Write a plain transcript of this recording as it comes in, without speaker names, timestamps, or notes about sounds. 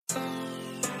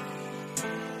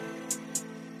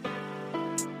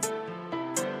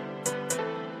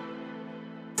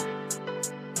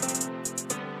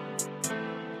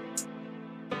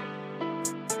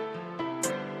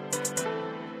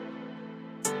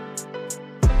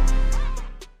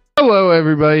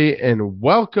everybody, and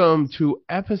welcome to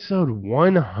episode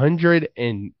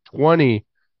 120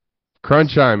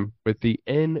 Crunch Time with the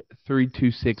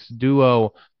N326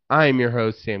 duo. I'm your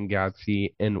host, Sam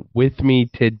Gotzi, and with me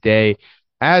today,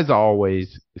 as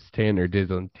always, is Tanner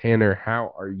Dizzlin. Tanner,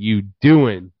 how are you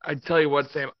doing? I tell you what,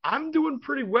 Sam, I'm doing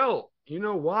pretty well. You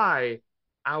know why?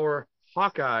 Our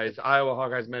Hawkeyes, Iowa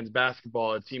Hawkeyes men's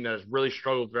basketball, a team that has really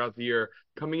struggled throughout the year,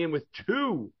 coming in with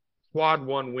two quad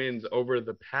one wins over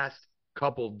the past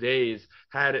couple days,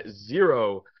 had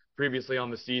zero previously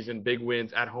on the season, big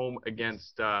wins at home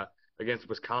against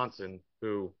Wisconsin,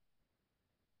 who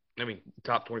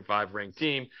top 25 ranked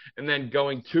team, and then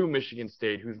going to Michigan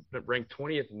State, who's ranked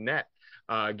 20th net,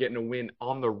 getting a win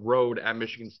on the road at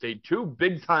Michigan State. Two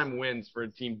big time wins for a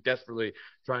team desperately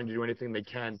trying to do anything they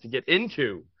can to get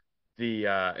into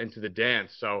the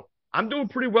dance. So I'm doing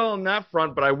pretty well on that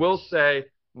front, but I will say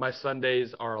my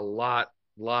Sundays are a lot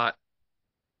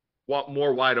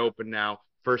more wide open now.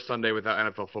 First Sunday without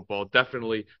NFL football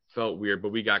definitely felt weird,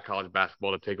 but we got college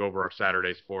basketball to take over our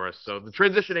Saturdays for us. So the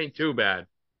transition ain't too bad.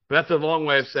 But that's a long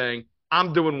way of saying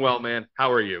I'm doing well, man.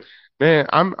 How are you? Man,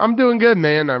 I'm doing good,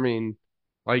 man. I mean,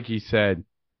 like you said,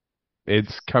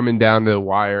 it's coming down to the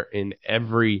wire in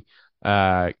every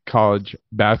college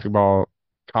basketball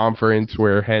conference.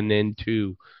 We're heading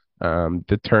into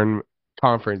the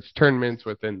conference tournaments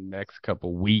within the next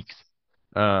couple weeks.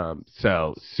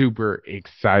 So super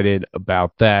excited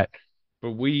about that.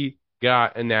 But we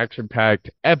got an action-packed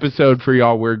episode for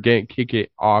y'all. We're going to kick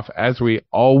it off as we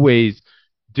always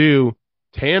do.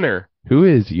 Tanner, who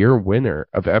is your winner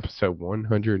of episode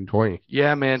 120?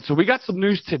 Yeah, man. So we got some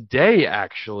news today,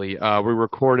 actually. We're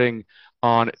recording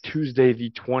on Tuesday,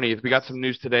 the 20th. We got some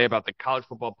news today about the college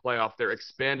football playoff, their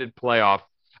expanded playoff.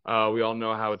 We all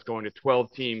know how it's going to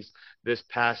 12 teams this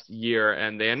past year,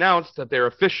 and they announced that they're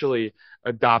officially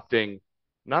adopting.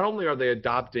 Not only are they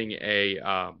adopting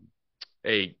a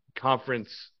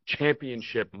conference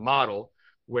championship model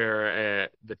where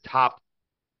the top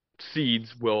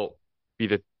seeds be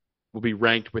the will be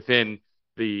ranked within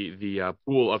the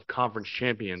pool of conference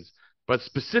champions. But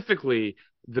specifically,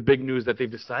 the big news that they've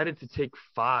decided to take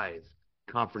five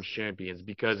conference champions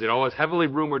because it always heavily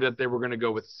rumored that they were going to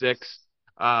go with six.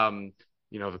 The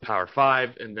Power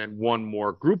Five, and then one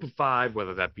more group of five,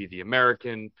 whether that be the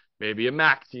American, maybe a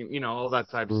MAC team, all that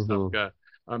type of stuff.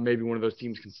 Mm-hmm. Maybe one of those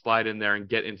teams can slide in there and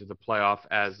get into the playoff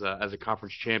as a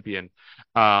conference champion.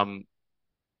 Um,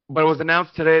 but it was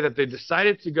announced today that they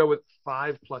decided to go with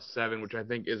 5+7, which I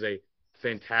think is a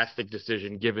fantastic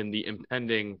decision given the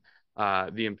impending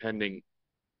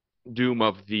doom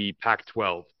of the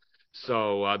Pac-12.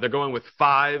 So they're going with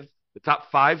five. The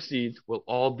top five seeds will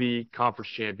all be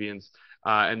conference champions,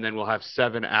 and then we'll have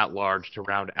seven at large to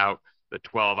round out the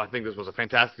 12. I think this was a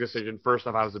fantastic decision. First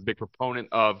off, I was a big proponent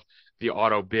of the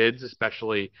auto bids,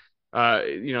 especially.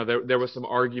 There was some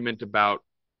argument about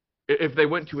if they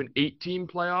went to an 8-team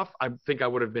playoff, I think I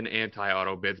would have been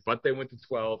anti-auto bids, but they went to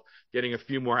 12, getting a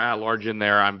few more at-large in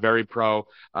there. I'm very pro.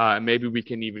 Maybe we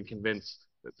can even convince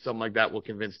something like that will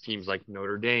convince teams like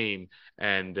Notre Dame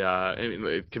and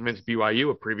convince BYU,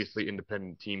 a previously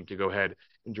independent team, to go ahead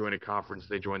and join a conference.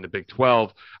 They joined the Big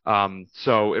 12.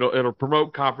 So it'll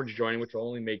promote conference joining, which will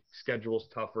only make schedules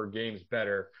tougher, games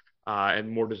better, and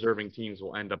more deserving teams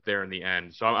will end up there in the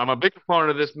end. So I'm a big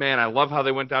proponent of this, man. I love how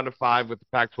they went down to five with the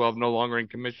Pac-12 no longer in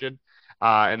commission,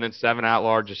 and then seven at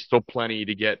large is still plenty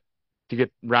to get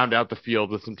round out the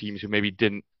field with some teams who maybe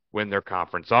didn't win their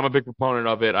conference. So I'm a big proponent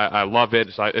of it. I love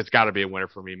it. So it's got to be a winner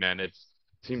for me, man. It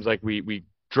seems like we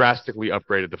drastically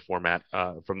upgraded the format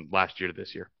from last year to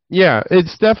this year. Yeah,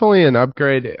 it's definitely an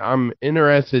upgrade. I'm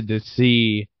interested to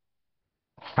see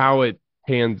how it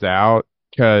pans out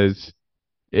because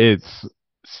it's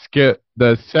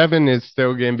the seven is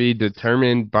still going to be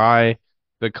determined by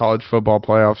the college football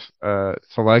playoff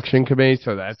selection committee,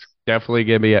 so that's definitely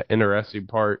going to be an interesting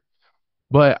part.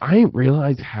 But I didn't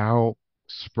realize how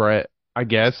spread, I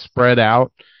guess, spread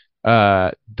out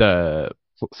the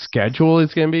schedule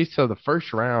is going to be. So the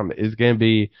first round is going to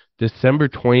be December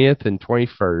 20th and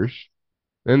 21st.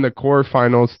 Then the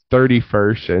quarterfinals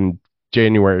 31st and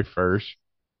January 1st.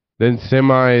 Then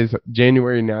semis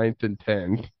January 9th and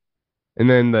 10th. And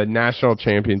then the national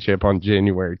championship on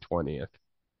January 20th.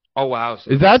 Oh wow!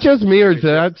 So Is that just me or does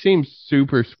championship. that seem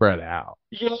super spread out?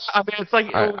 Yeah, I mean it's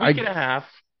like a I week and a half.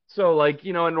 So like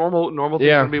a normal thing's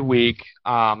yeah, gonna be a week.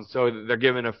 So they're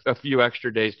given a few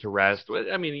extra days to rest.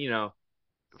 I mean,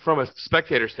 from a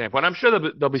spectator standpoint, I'm sure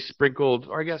they'll be sprinkled.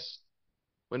 Or I guess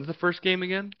when's the first game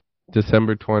again?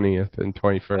 December 20th and Oh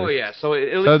 21st. yeah, so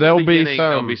at So least in the there'll be beginning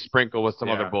they'll be some, sprinkled with some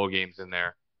other yeah. bowl games in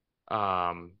there.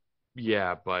 Um,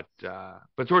 Yeah, but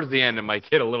towards the end it might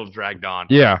get a little dragged on.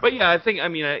 Yeah. But yeah, I think I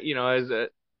mean as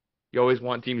you always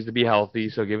want teams to be healthy,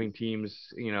 so giving teams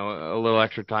a little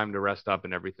extra time to rest up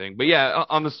and everything. But yeah,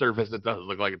 on the surface it does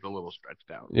look like it's a little stretched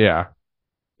out. Yeah.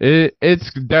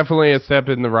 It's definitely a step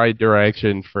in the right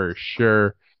direction for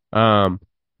sure. Um,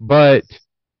 but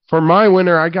for my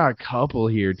winner, I got a couple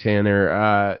here,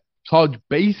 Tanner. College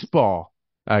baseball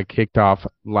kicked off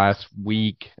last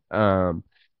week.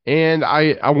 And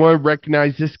I want to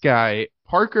recognize this guy,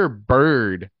 Parker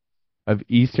Bird of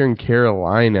Eastern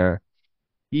Carolina.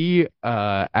 He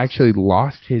actually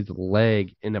lost his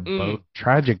leg in a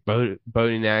tragic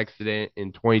boating accident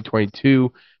in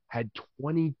 2022, had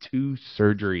 22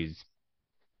 surgeries.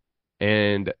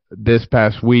 And this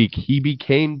past week, he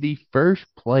became the first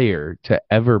player to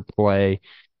ever play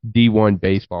D1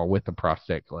 baseball with a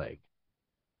prosthetic leg.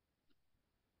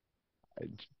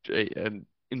 An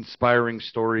inspiring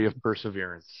story of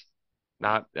perseverance.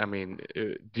 Not, I mean,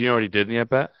 do you know what he did in the at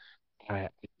bat? I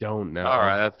don't know. All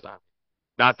right, that's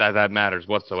not that that matters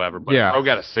whatsoever. But Yeah. Bro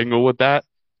got a single with that.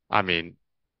 I mean,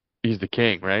 he's the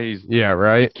king, right? He's Yeah,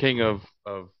 right? king of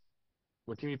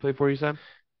what team you play for, you said?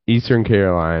 Eastern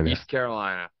Carolina. East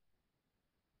Carolina.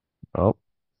 Oh,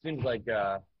 Seems like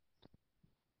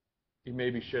he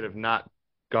maybe should have not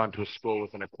gone to a school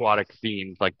with an aquatic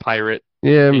theme like pirate,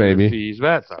 yeah, king of the maybe. seas.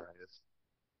 But that's all right.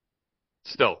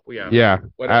 Still, yeah. Yeah,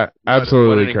 What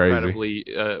absolutely an crazy. incredibly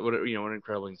what an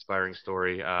incredibly inspiring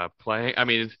story. Playing. I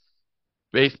mean, it's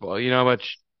baseball. You know how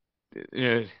much you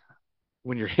know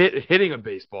when you're hitting a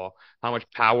baseball, how much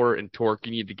power and torque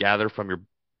you need to gather from your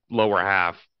lower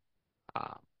half.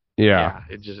 Uh, Yeah.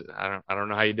 yeah, it just I don't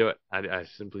know how you do it. I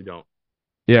simply don't.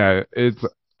 Yeah, it's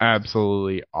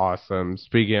absolutely awesome.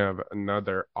 Speaking of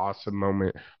another awesome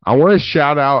moment, I want to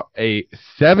shout out a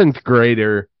seventh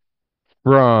grader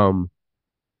from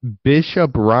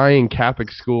Bishop Ryan Catholic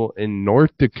School in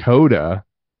North Dakota.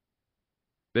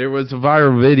 There was a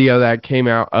viral video that came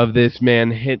out of this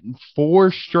man hitting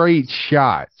 4 straight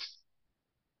shots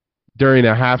during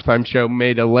a halftime show,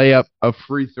 made a layup, a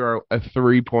free throw, a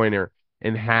 3-pointer,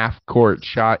 and half court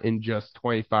shot in just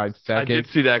 25 I did seconds.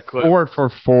 see that clip. 4 for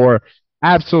 4.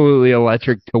 Absolutely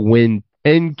electric to win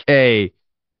 $10K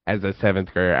as a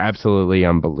seventh grader. Absolutely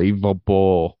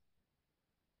unbelievable.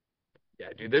 Yeah,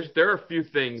 dude. There are a few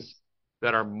things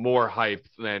that are more hype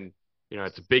than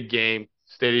it's a big game,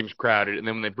 stadium's crowded, and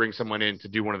then when they bring someone in to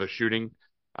do one of the shooting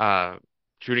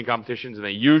competitions, and they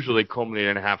usually culminate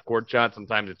in a half court shot.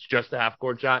 Sometimes it's just a half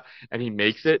court shot, and he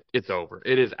makes it. It's over.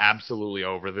 It is absolutely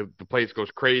over. The place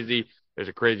goes crazy. There's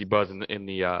a crazy buzz in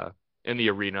the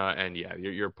arena, and yeah,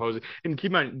 you're opposing. And keep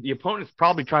in mind, the opponent's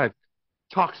probably trying to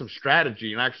talk some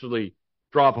strategy and actually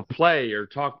draw up a play or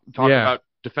talk Yeah. about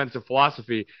defensive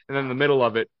philosophy, and then in the middle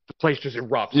of it, the place just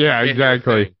erupts. Yeah,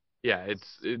 exactly. Yeah,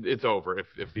 it's over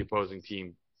if the opposing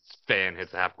team fan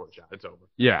hits a half court shot. It's over.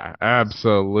 Yeah,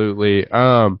 absolutely.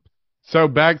 So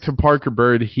back to Parker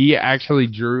Bird, he actually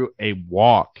drew a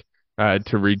walk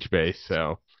to reach base,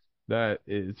 so that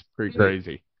is pretty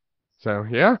crazy. So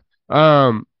yeah.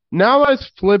 Now let's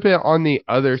flip it on the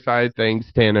other side of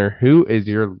things, Tanner. Who is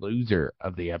your loser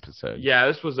of the episode? Yeah,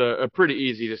 this was a pretty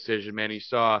easy decision, man. You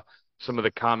saw some of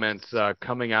the comments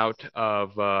coming out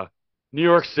of New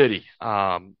York City.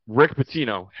 Rick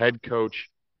Pitino, head coach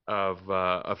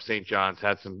of St. John's,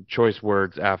 had some choice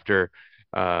words after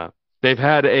they've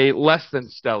had a less than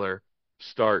stellar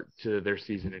start to their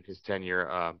season in his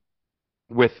tenure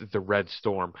with the Red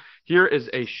Storm. Here is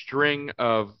a string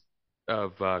of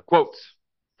quotes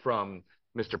from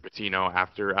Mr. Pitino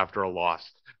after a loss.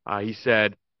 He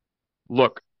said,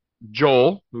 "Look,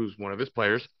 Joel, who's one of his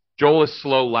players, Joel is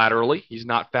slow laterally. He's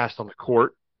not fast on the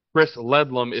court. Chris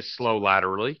Ledlum is slow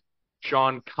laterally.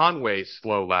 Sean Conway is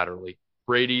slow laterally.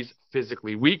 Brady's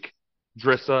physically weak.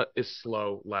 Drissa is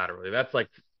slow laterally." That's like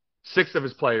 6 of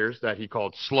his players that he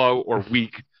called slow or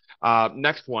weak.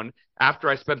 Next one. "After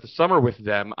I spent the summer with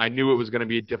them, I knew it was going to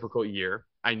be a difficult year.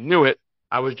 I knew it.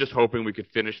 I was just hoping we could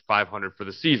finish 500 for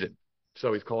the season."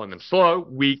 So he's calling them slow,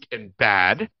 weak, and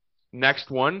bad. Next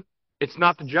one. "It's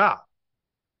not the job.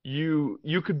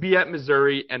 You could be at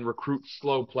Missouri and recruit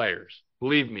slow players.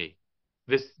 Believe me,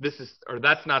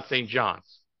 that's not St.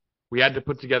 John's. We had to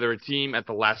put together a team at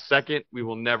the last second. We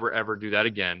will never ever do that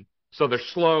again." So they're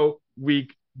slow,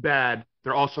 weak, bad.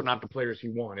 They're also not the players he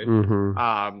wanted.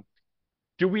 Mm-hmm.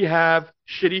 Do we have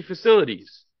shitty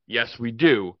facilities? Yes, we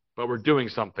do, but we're doing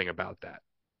something about that.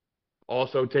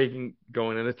 Also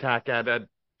going an attack at the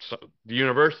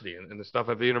university and the stuff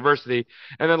at the university.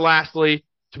 And then lastly,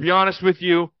 to be honest with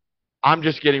you, I'm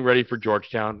just getting ready for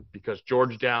Georgetown because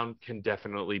Georgetown can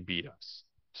definitely beat us.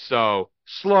 So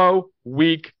slow,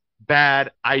 weak,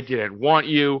 bad. I didn't want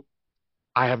you.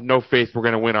 I have no faith we're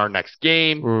going to win our next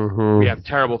game. Mm-hmm. We have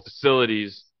terrible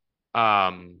facilities.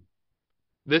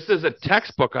 This is a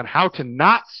textbook on how to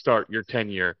not start your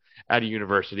tenure at a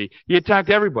university. He attacked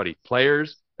everybody: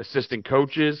 players, assistant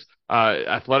coaches,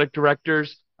 athletic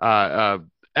directors,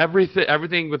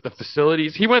 everything with the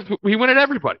facilities. He went at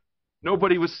everybody.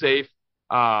 Nobody was safe.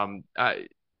 I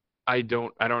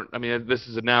mean, this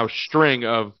is a now string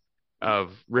of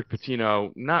Rick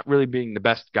Pitino not really being the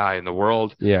best guy in the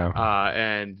world. Yeah.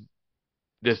 And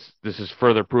this is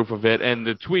further proof of it. And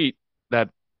the tweet that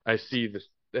I see,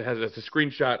 it's a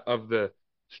screenshot of the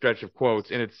stretch of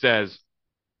quotes, and it says,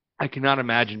 "I cannot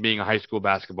imagine being a high school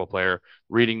basketball player,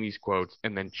 reading these quotes,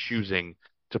 and then choosing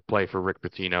to play for Rick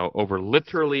Pitino over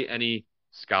literally any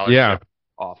scholarship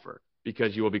offer,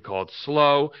 because you will be called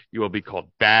slow, you will be called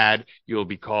bad, you'll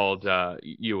be part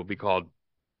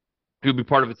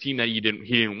of a team that he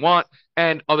didn't want,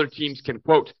 and other teams can,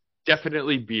 quote,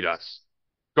 definitely beat us."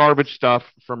 Garbage stuff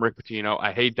from Rick Pitino.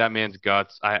 I hate that man's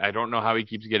guts. I don't know how he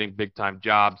keeps getting big-time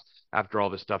jobs after all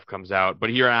this stuff comes out.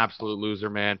 But you're an absolute loser,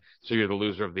 man. So you're the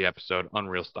loser of the episode.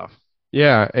 Unreal stuff.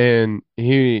 Yeah, and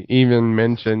he even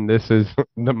mentioned this is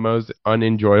the most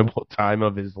unenjoyable time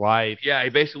of his life. Yeah, he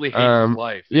basically hates his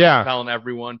life. Yeah. He's telling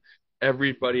everybody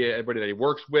that he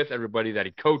works with, everybody that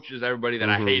he coaches, everybody that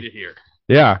I hate it here.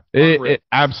 Yeah, it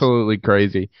absolutely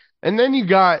crazy. And then you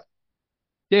got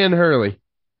Dan Hurley.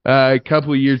 A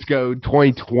couple of years ago,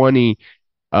 2020,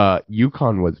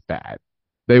 UConn was bad.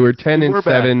 They were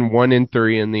 10-7,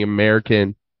 1-3 in the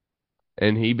American,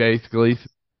 and he basically,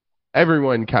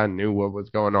 everyone kind of knew what was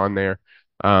going on there.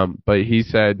 But he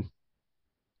said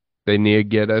they need to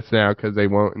get us now because they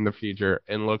won't in the future.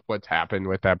 And look what's happened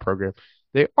with that program.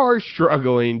 They are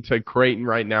struggling to Creighton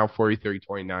right now,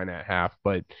 43-29 at half,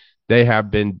 but they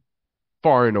have been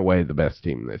far and away the best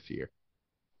team this year.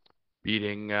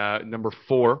 Beating number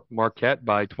 4 Marquette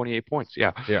by 28 points.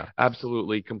 Yeah,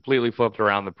 absolutely, completely flipped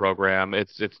around the program.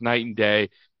 It's night and day.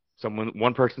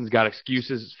 One person's got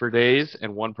excuses for days,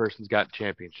 and one person's got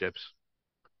championships.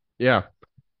 Yeah.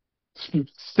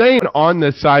 Staying on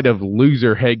the side of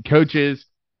loser head coaches,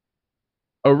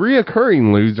 a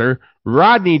reoccurring loser,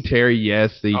 Rodney Terry.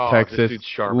 Yes, the Texas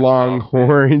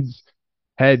Longhorns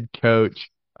head coach.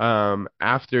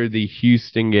 After the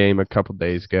Houston game a couple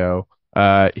days ago.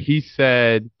 He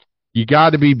said, you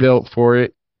got to be built for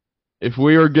it. If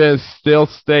we were going to still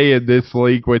stay in this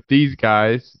league with these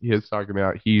guys, he was talking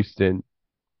about Houston,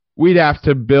 we'd have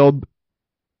to build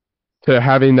to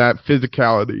having that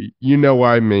physicality, you know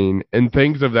what I mean, and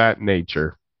things of that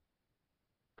nature.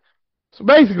 So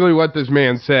basically what this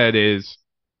man said is,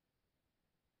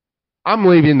 I'm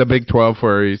leaving the Big 12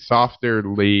 for a softer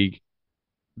league,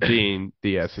 being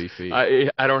the SEC.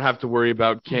 I don't have to worry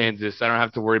about Kansas. I don't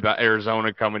have to worry about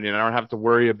Arizona coming in. I don't have to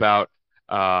worry about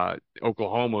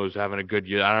Oklahoma's having a good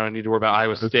year. I don't need to worry about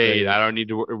Iowa State. I don't need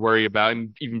to worry about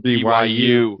even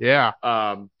BYU. Yeah.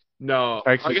 No,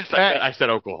 Texas I guess Tech. I said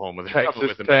Oklahoma.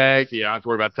 Texas Tech. Yeah, I don't have to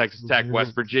worry about Texas Tech,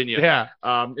 West Virginia.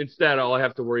 Yeah. Instead, all I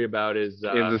have to worry about is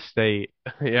Kansas State.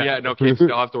 Yeah. No, Kansas.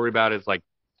 All I have to worry about is like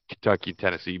Kentucky,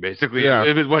 Tennessee, basically. Yeah.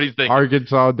 Is what he's thinking.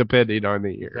 Arkansas, depending on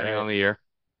the year. Depending on the year.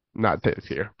 Not this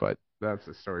year, but that's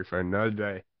a story for another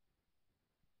day.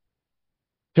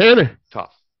 Tanner.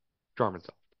 Tough. Jarman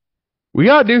tough. We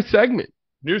got a new segment.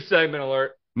 New segment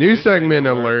alert. New segment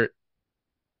alert.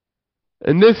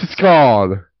 And this is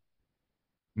called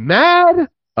Mad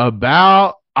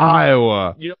About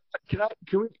Iowa. You know,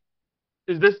 can we,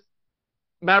 is this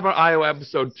Mad About Iowa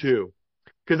episode 2?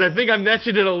 Because I think I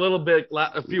mentioned it a little bit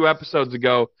a few episodes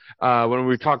ago when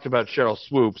we talked about Cheryl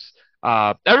Swoops.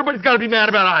 Everybody's got to be mad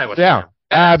about Iowa. Yeah,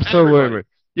 absolutely. Everybody.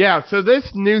 Yeah, so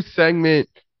this new segment,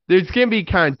 there's going to be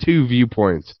kind of 2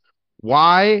 viewpoints.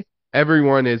 Why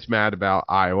everyone is mad about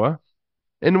Iowa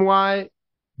and why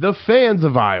the fans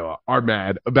of Iowa are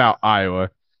mad about Iowa.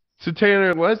 So,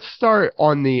 Tanner, let's start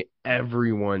on the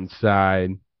everyone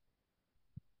side.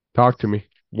 Talk to me.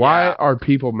 Why are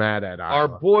people mad at Iowa? Our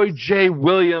boy Jay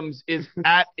Williams is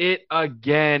at it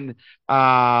again.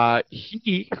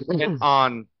 He went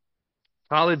on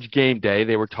College Game Day.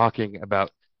 They were talking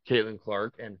about Caitlin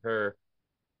Clark and her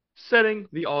setting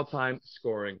the all-time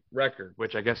scoring record,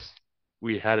 which I guess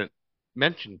we hadn't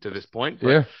mentioned to this point.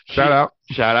 Yeah, shout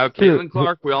out Caitlin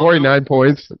Clark. We all 49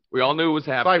 points. We all knew it was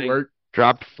happening. Slight work.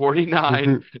 Dropped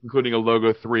 49, including a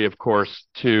logo 3, of course,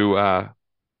 to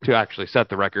actually set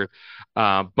the record.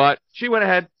 But she went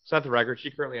ahead, set the record. She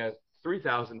currently has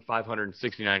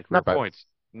 3,569 career points.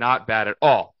 Not bad at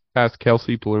all. Past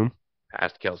Kelsey Plum.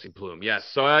 Yes.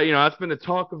 So, that's been the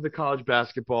talk of the college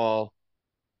basketball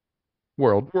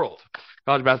World.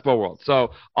 College basketball world.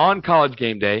 So on College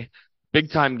game day,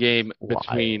 big time game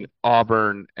between Wild.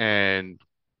 Auburn and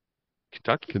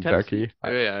Kentucky, Tennessee. Kentucky.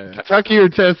 Yeah. Kentucky or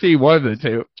Tennessee, one of the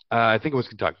two. I think it was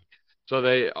Kentucky.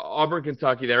 So Auburn,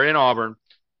 Kentucky. They're in Auburn,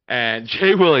 and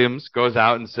Jay Williams goes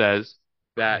out and says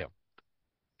that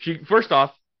she first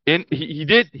off, he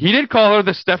did call her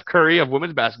the Steph Curry of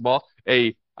women's basketball.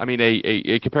 A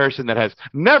comparison that has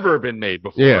never been made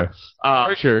before. Yeah,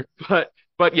 for sure.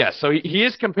 But yes, so he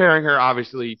is comparing her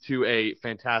obviously to a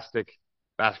fantastic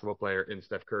basketball player in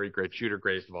Steph Curry, great shooter,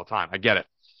 greatest of all time. I get it.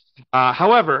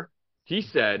 However, he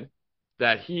said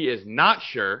that he is not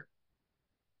sure.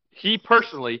 He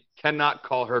personally cannot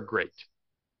call her great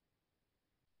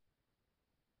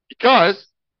because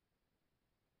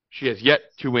she has yet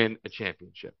to win a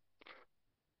championship.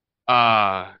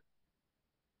 I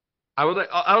would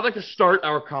like to start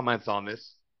our comments on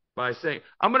this by saying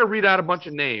I'm going to read out a bunch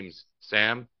of names,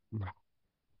 Sam.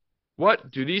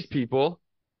 What do these people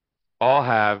all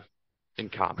have in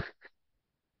common?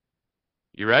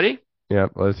 You ready?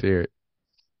 Yep, let's hear it.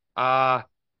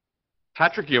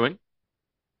 Patrick Ewing,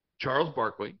 Charles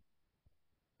Barkley,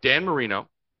 Dan Marino,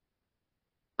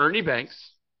 Ernie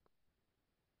Banks,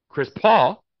 Chris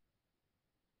Paul,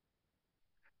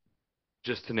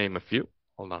 just to name a few.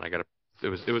 Hold on, it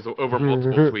was over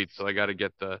multiple tweets, so I gotta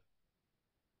get the.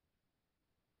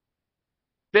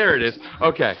 There it is.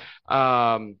 Okay.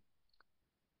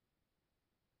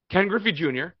 Ken Griffey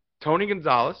Jr., Tony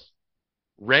Gonzalez,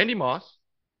 Randy Moss,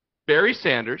 Barry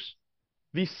Sanders,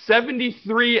 the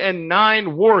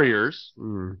 73-9 Warriors,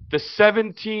 the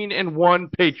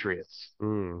 17-1 Patriots.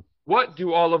 What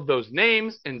do all of those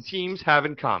names and teams have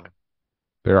in common?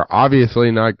 They're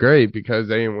obviously not great because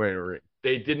they didn't win a ring.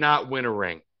 They did not win a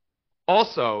ring.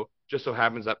 Also, just so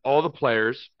happens that all the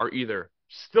players are either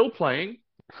still playing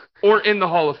or in the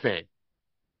Hall of Fame.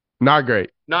 Not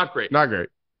great. Not great. Not great.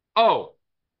 Oh,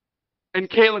 and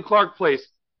Caitlin Clark plays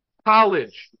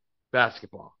college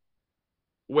basketball,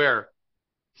 where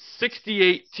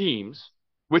 68 teams,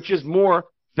 which is more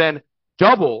than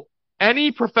double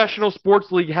any professional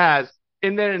sports league has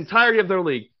in the entirety of their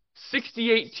league.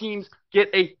 68 teams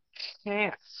get a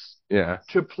chance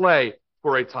to play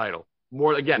for a title.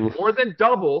 More than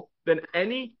double than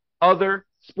any other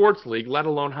sports league, let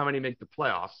alone how many make the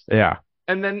playoffs. Yeah.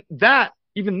 And then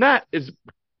even that is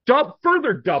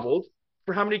further doubled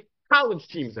for how many college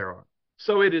teams there are.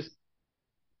 So it is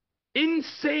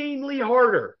insanely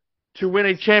harder to win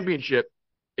a championship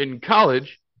in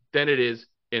college than it is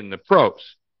in the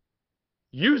pros.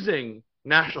 Using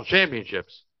national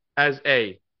championships as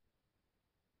a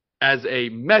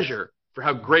measure for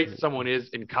how great someone is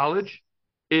in college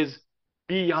is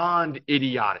beyond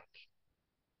idiotic.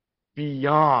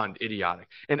 Beyond idiotic.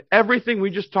 And everything we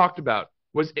just talked about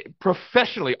was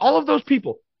professionally. All of those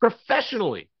people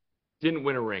professionally didn't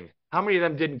win a ring. How many of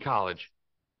them did in college?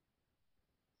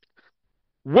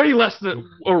 Way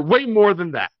more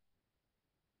than that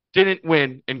didn't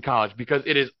win in college because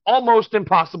it is almost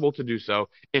impossible to do so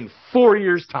in 4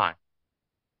 years' time.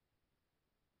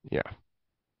 Yeah.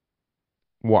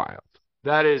 Wild.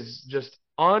 That is just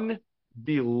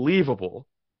unbelievable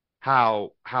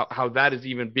how that is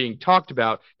even being talked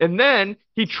about. And then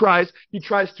he tries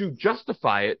to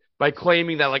justify it by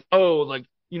claiming that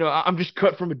I'm just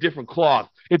cut from a different cloth.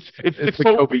 It's the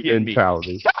Kobe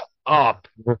mentality. Shut up.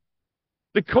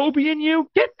 The Kobe in you?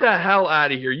 Get the hell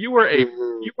out of here. You were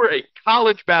a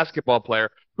college basketball player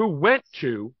who went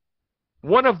to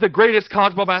one of the greatest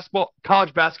college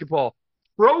basketball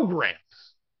programs.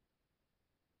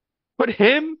 Put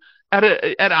him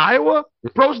at Iowa,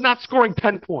 bro's not scoring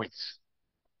 10 points.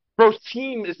 Bro's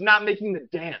team is not making the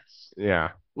dance. Yeah.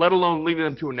 Let alone leading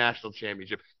them to a national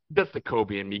championship. That's the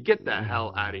Kobe in me. Get the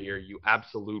hell out of here, you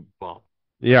absolute bum.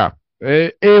 Yeah.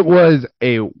 It was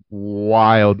a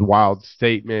wild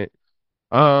statement.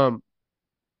 To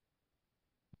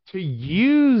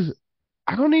use,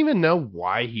 I don't even know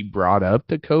why he brought up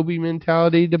the Kobe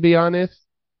mentality, to be honest.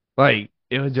 Like,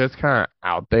 it was just kind of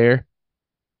out there.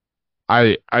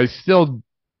 I still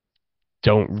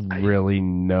don't really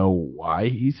know why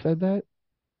he said that.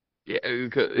 Yeah,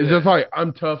 it's just like,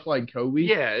 I'm tough like Kobe.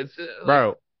 Yeah, it's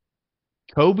bro.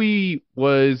 Kobe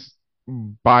was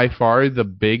by far the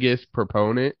biggest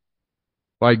proponent,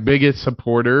 biggest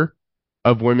supporter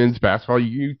of women's basketball.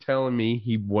 You telling me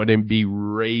he wouldn't be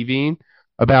raving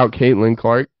about Caitlin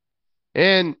Clark?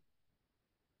 And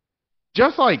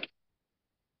just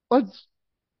let's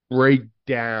break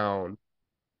down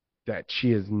that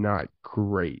she is not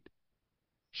great.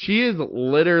 She is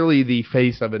literally the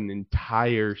face of an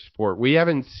entire sport. We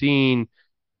haven't seen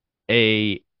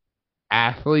a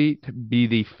athlete be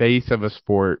the face of a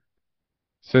sport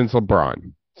since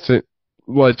LeBron. So,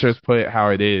 let's just put it how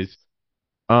it is.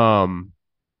 Um,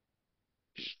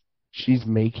 she's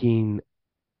making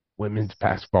women's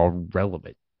basketball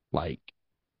relevant. Like,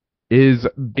 is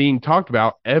being talked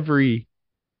about every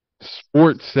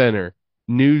sports center,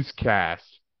 newscast,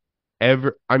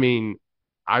 I mean,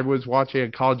 I was watching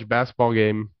a college basketball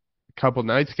game a couple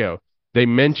nights ago. They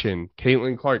mentioned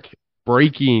Caitlin Clark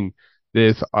breaking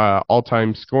this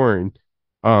all-time scoring.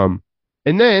 Um,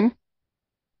 and then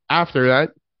after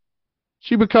that,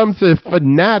 she becomes the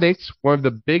Fanatics, one of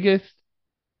the biggest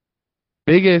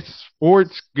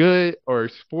sports good or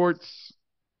sports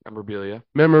Memorabilia.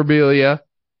 memorabilia.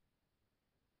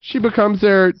 She becomes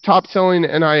their top selling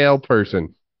NIL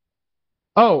person.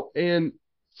 Oh, and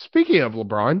speaking of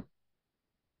LeBron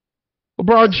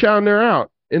shouting her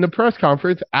out in the press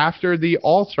conference after the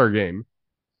All-Star game.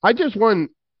 I just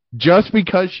want, just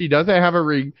because she doesn't have a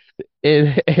ring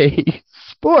in a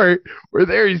sport where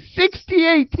there is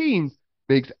 68 teams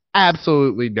makes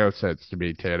absolutely no sense to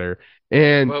me, Tanner.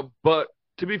 And But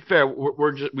to be fair,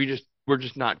 we're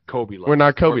just not Kobe like. we're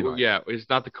not Kobe like. Yeah, it's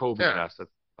not the Kobe in Yeah. us.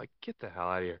 That's like, get the hell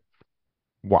out of here.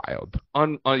 Wild.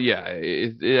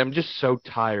 Yeah, I'm just so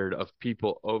tired of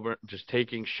people over just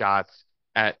taking shots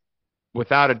at,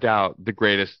 without a doubt, the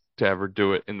greatest to ever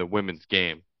do it in the women's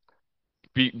game.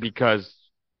 Because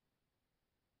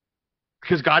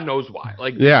God knows why.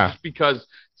 Like, Yeah. just because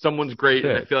someone's great,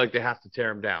 and I Shit. feel like they have to tear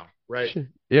him down, right?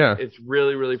 Yeah. It's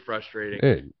really, really frustrating.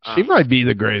 Hey, she might be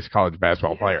the greatest college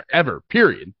basketball player ever,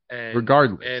 period.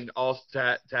 Regardless. And also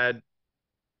to add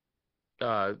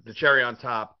the cherry on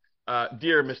top,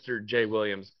 dear Mr. Jay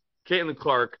Williams, Caitlin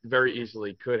Clark very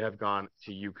easily could have gone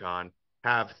to UConn,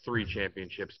 have 3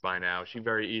 championships by now. She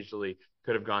very easily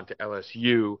could have gone to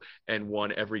LSU and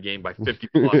won every game by 50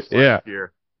 plus last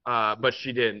year. But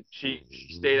she didn't. She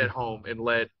stayed at home and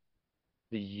led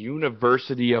the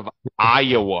University of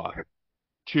Iowa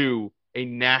to a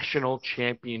national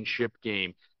championship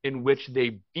game in which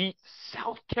they beat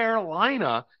South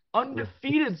Carolina,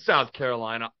 undefeated South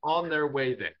Carolina, on their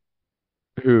way there.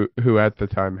 Who at the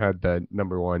time had the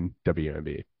 #1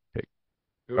 WNBA pick?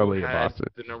 Who had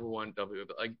the #1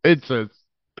 WNBA? Like,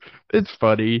 it's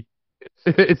funny.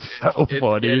 It's so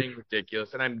funny. It's getting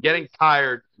ridiculous, and I'm getting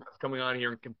tired of coming on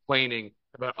here and complaining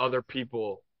about other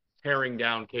people tearing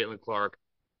down Caitlin Clark.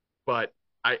 But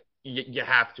you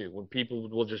have to, when people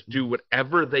will just do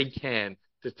whatever they can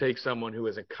to take someone who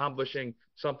is accomplishing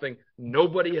something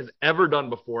nobody has ever done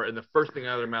before, and the first thing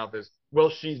out of their mouth is, well,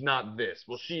 she's not this.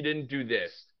 Well, she didn't do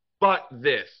this, but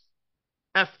this.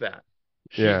 F that.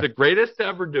 She's the greatest to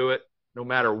ever do it, no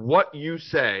matter what you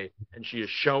say, and she is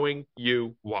showing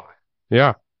you why.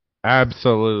 Yeah,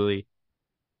 absolutely.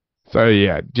 So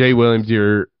yeah, Jay Williams,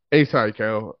 you're a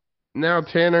psycho. Now,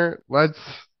 Tanner, let's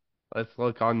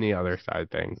look on the other side of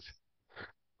things.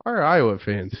 Our Iowa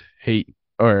fans hate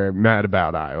or mad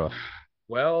about Iowa.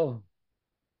 Well,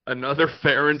 another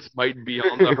Ferentz might be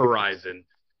on the horizon.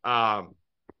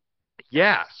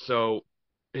 Yeah, so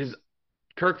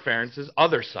Kirk Ferentz's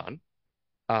other son,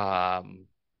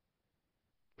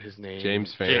 his name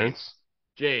James Ferentz.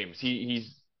 James. He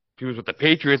was with the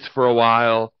Patriots for a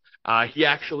while. He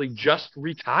actually just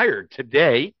retired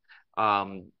today.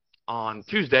 On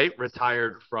Tuesday,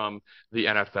 retired from the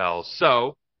NFL.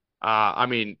 So, I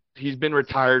mean, he's been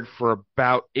retired for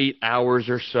about 8 hours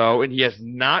or so, and he has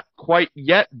not quite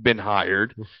yet been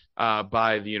hired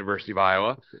by the University of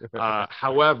Iowa.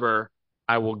 However,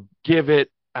 I would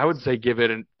say give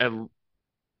it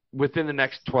within the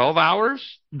next 12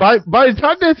 hours. By the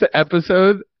time this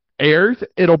episode airs,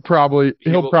 he'll probably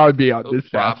be on the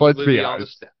staff. Let's be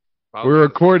honest. We're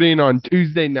recording on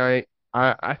Tuesday night.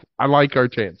 I like our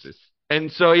chances. And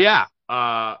so, yeah,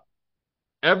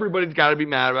 everybody's got to be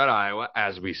mad about Iowa,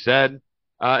 as we said.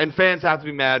 And fans have to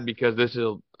be mad because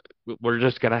we're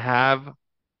just going to have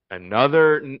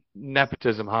another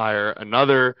nepotism hire,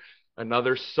 another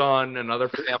son, another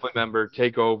family member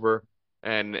take over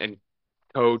and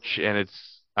coach. And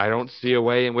I don't see a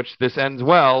way in which this ends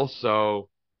well. So,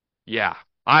 yeah,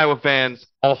 Iowa fans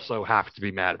also have to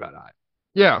be mad about Iowa.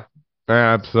 Yeah,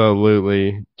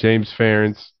 absolutely. James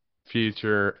Ferentz,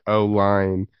 future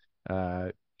O-line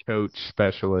coach,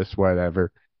 specialist,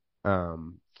 whatever,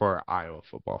 for Iowa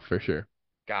football for sure.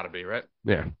 Gotta be, right?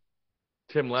 Yeah.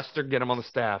 Tim Lester, get him on the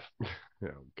staff.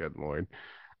 Oh, good Lord.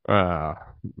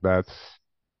 That's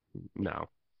no.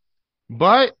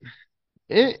 But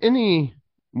any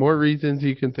more reasons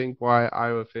you can think why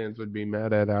Iowa fans would be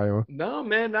mad at Iowa? No,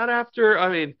 man, not after. I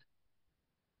mean,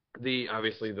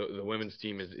 obviously the women's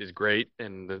team is great,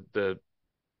 and the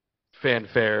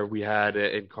fanfare we had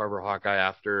in Carver Hawkeye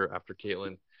after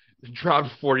Caitlin dropped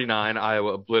 49.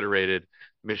 Iowa obliterated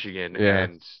Michigan, Yeah.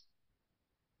 and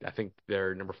I think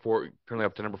they're number four, currently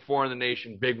up to number four in the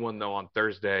nation. Big one though on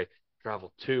Thursday.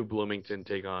 Travel to Bloomington,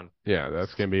 take on Yeah,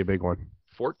 that's gonna be a big one.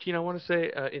 14, I want to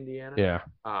say, Indiana. Yeah.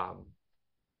 Um,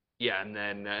 yeah, and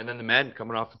then the men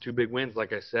coming off the two big wins,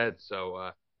 like I said.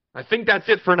 So I think that's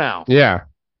it for now. Yeah.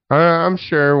 I'm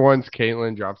sure once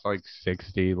Caitlin drops like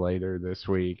 60 later this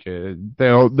week,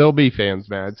 there'll be fans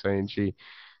mad saying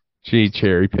she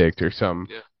cherry picked or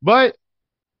something. Yeah. But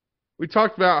we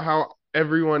talked about how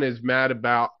everyone is mad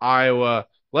about Iowa.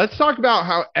 Let's talk about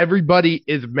how everybody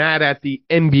is mad at the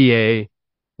NBA.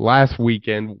 Last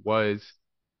weekend was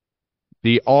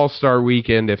the All-Star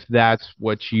weekend, if that's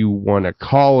what you want to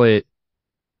call it.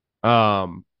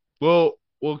 Um, we'll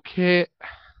we'll kick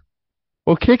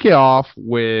we'll kick it off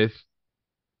with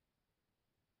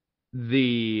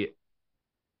the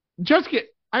just get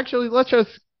actually let's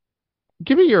just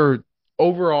give me your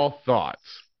overall thoughts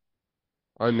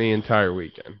on the entire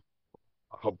weekend.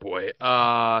 Oh boy.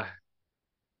 Now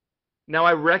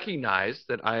I recognize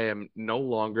that I am no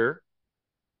longer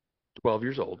 12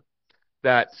 years old.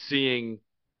 That seeing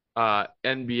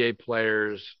NBA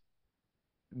players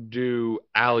do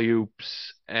alley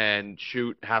oops and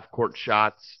shoot half court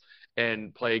shots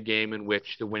and play a game in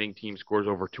which the winning team scores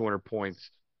over 200 points.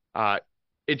 Uh,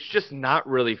 it's just not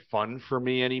really fun for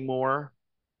me anymore.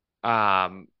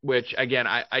 Which again,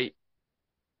 I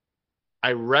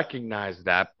recognize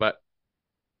that, but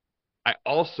I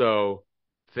also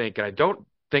think, and I don't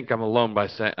think I'm alone by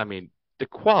saying, I mean, the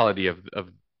quality of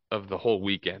the whole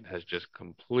weekend has just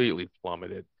completely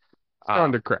plummeted.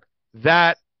 On the crap.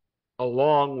 That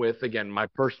along with, again, my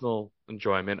personal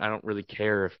enjoyment. I don't really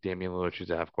care if Damian Lillard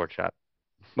shoots a half court shot.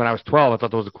 When I was 12, I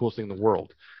thought that was the coolest thing in the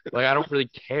world. Like, I don't really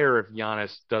care if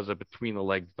Giannis does a between the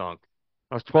legs dunk.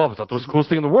 When I was 12, I thought that was the coolest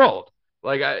thing in the world.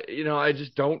 Like, I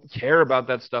just don't care about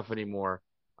that stuff anymore.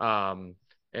 Um,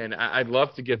 and I'd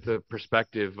love to get the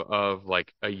perspective of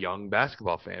like a young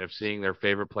basketball fan of seeing their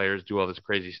favorite players do all this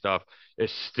crazy stuff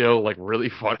is still like really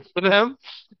fun for them.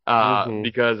 Mhm.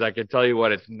 Because I can tell you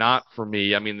what, it's not for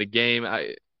me. I mean,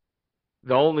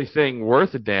 the only thing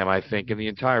worth a damn, I think, in the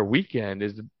entire weekend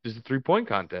is the 3-point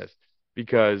contest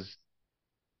because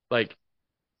like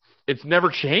it's never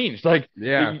changed. Like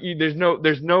Yeah. there's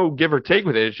no give or take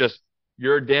with it. It's just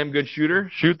you're a damn good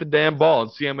shooter, shoot the damn ball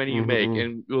and see how many you make, Mhm.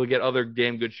 and we'll get other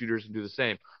damn good shooters and do the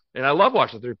same. And I love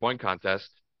watching the 3-point contest.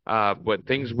 But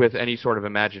things with any sort of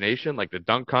imagination, like the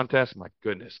dunk contest, my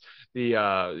goodness, the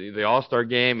All-Star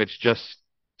game, it's just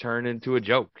turned into a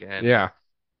joke, and Yeah.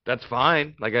 that's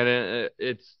fine. Like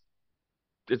it's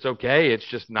okay. It's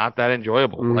just not that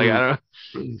enjoyable. Like Mhm. I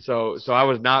don't. So I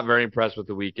was not very impressed with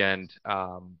the weekend.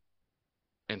 And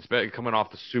coming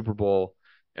off the Super Bowl,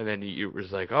 and then it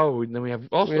was like, oh, and then we have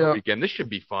All-Star Yeah. weekend. This should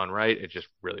be fun, right? It just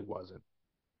really wasn't.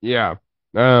 Yeah.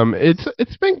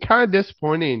 It's been kind of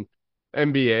disappointing.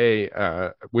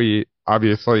 NBA. We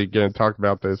obviously going to talk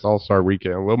about this All-Star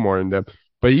weekend a little more in depth,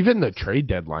 but even the trade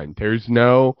deadline, there's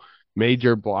no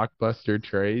major blockbuster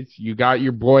trades. You got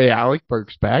your boy Alec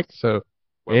Burks back, so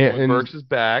Wentworth and Burks is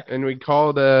back. and we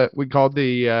called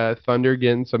the Thunder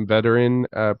getting some veteran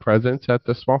presence at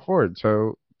the small forward.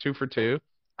 So 2 for 2.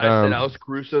 I said Alex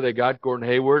Caruso. They got Gordon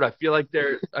Hayward. I feel like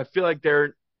there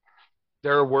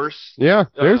are worse. Yeah,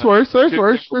 there's worse. There's Two,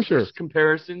 worse for sure.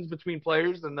 comparisons between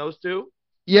players than those two.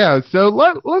 Yeah, so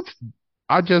let's.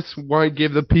 I just want to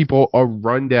give the people a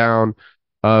rundown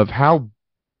of how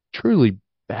truly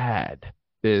bad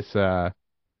this All-Star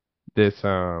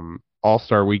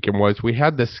weekend was. We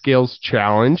had the skills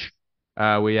challenge.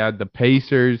 We had the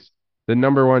Pacers, the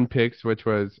number one picks, which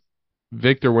was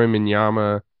Victor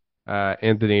Wembanyama,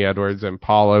 Anthony Edwards, and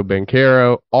Paulo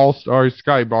Banchero. All-Stars,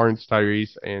 Sky Barnes,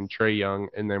 Tyrese, and Trey Young.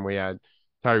 And then we had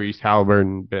Tyrese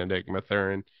Halliburton, Benedict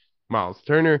Mathurin, Miles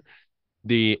Turner.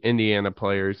 The Indiana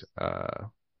players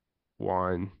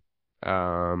won.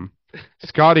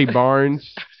 Scotty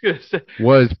Barnes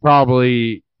was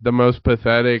probably the most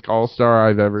pathetic All-Star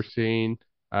I've ever seen.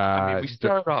 I mean, we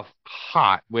started off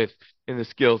hot with in the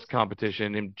skills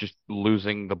competition him just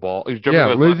losing the ball. He was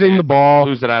dribbling with left losing the hand, ball,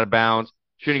 lose it out of bounds,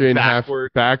 shooting shooting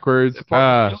backwards. Part of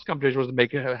the skills competition was to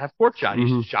make a half court shot. He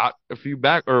Mhm. shot a few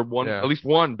back or one, Yeah. at least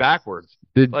one backwards.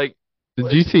 Did Like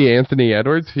did you see Anthony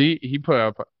Edwards? He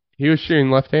was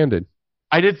shooting left-handed.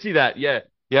 I did see that. Yeah,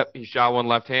 yep. He shot one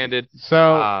left-handed.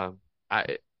 So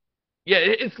I yeah,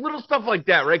 it's little stuff like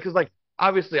that, right? Because like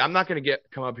obviously, I'm not gonna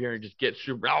come up here and just get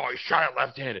super. Oh, I shot it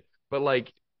left-handed. But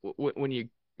like when you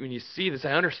see this,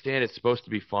 I understand it's supposed to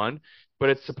be fun, but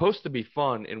it's supposed to be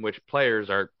fun in which players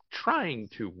are trying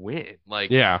to win.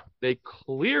 Like, Yeah. they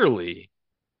clearly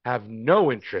have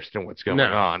no interest in what's going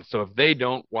No. on. So if they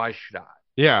don't, why should I?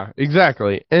 Yeah,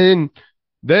 exactly. And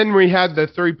then we had the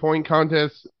 3-point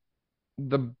contest,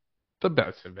 the the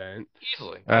best event.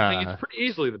 Easily. I think Uh, it's pretty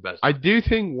easily the best I one. do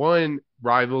think one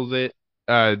rivals it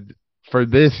uh for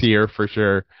this year for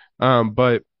sure.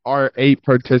 But our 8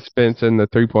 participants in the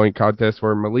 3-point contest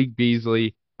were Malik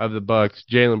Beasley of the Bucks,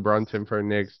 Jalen Brunson for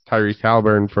Knicks, Tyrese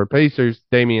Halliburton for Pacers,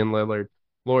 Damian Lillard,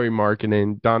 Lauri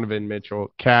Markkanen, Donovan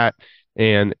Mitchell, Cat,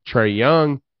 and Trey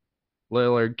Young.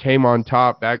 Lillard came on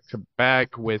top back to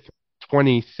back with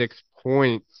 26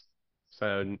 points.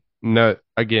 So no,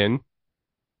 again,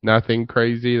 nothing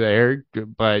crazy there,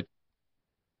 but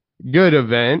good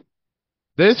event.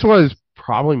 This was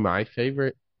probably my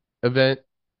favorite event.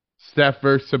 Steph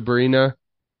versus Sabrina.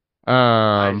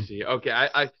 I see. Okay,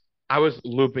 I was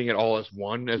looping it all as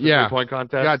one as a Yeah, 3-point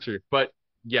contest. got you. But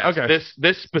yes, Okay. this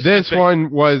This specific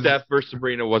one was Steph versus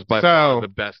Sabrina was by far so. the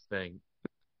best thing.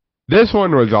 This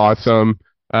one was awesome.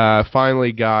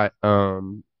 Finally got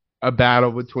a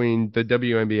battle between the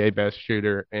WNBA best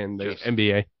shooter and the Just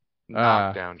NBA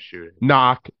knockdown shooting.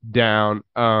 knockdown.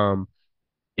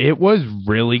 It was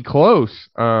really close.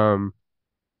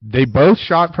 They both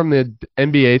shot from the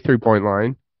NBA 3-point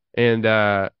line, and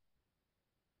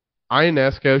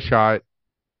Ionesco shot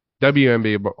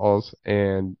WNBA balls,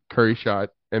 and Curry shot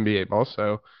NBA balls.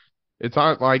 So it's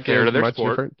not like Fair to there's their much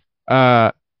sport.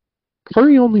 different.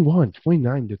 Curry only won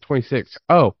 29-26.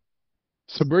 Oh,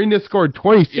 Sabrina scored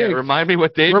 26. Yeah, remind me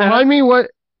what they Remind me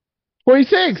what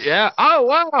 26. Yeah. Oh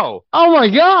wow. Oh my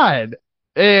God.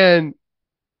 And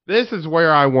this is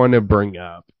where I want to bring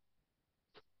up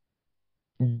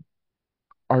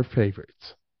our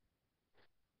favorites.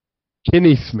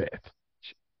 Kenny Smith.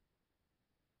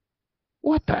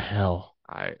 What the hell?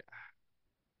 I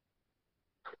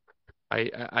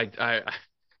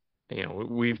you know,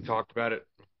 we've talked about it.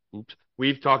 Oops.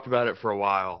 We've talked about it for a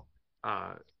while.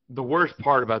 The worst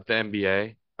part about the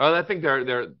NBA, I think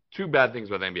there are two bad things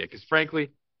about the NBA because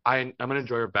frankly, I'm an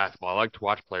enjoyer of basketball. I like to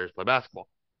watch players play basketball.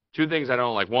 Two things I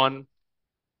don't like. One,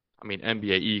 I mean,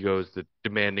 NBA egos, the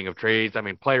demanding of trades. I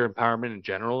mean, player empowerment in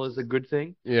general is a good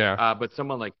thing. Yeah. But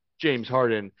someone like James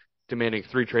Harden demanding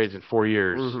 3 trades in 4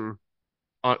 years,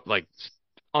 like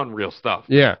unreal stuff.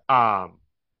 Yeah.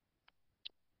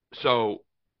 So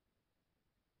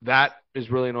that is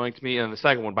really annoying to me. And the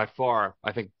second one, by far,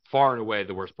 I think far and away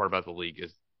the worst part about the league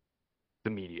is the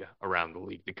media around the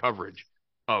league. The coverage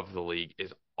of the league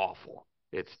is awful.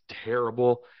 It's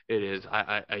terrible. It is.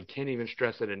 I can't even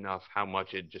stress it enough how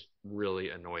much it just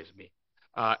really annoys me.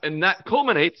 And that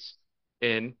culminates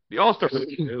in the All-Star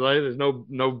Week. There's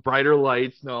no brighter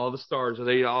lights, no all the stars,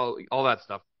 they all that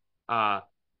stuff.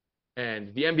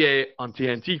 And the NBA on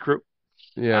TNT crew.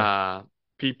 Yeah.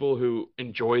 People who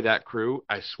enjoy that crew,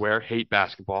 I swear, hate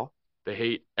basketball. They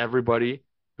hate everybody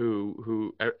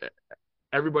who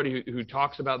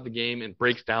talks about the game and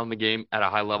breaks down the game at a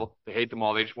high level. They hate them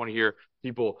all. They just want to hear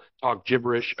people talk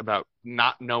gibberish about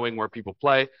not knowing where people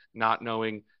play, not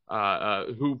knowing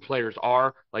who players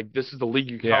are. Like, this is the league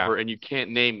you cover, and you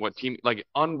can't name what team. Like,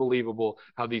 unbelievable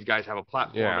how these guys have a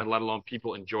platform, and let alone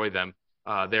people enjoy them.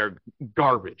 They're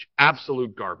garbage,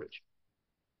 absolute garbage.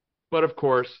 But of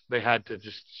course, they had to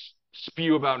just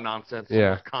spew about nonsense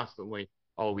constantly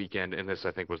all weekend, and this,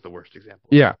 I think, was the worst example.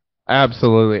 Yeah,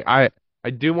 absolutely. I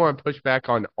do want to push back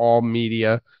on all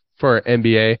media for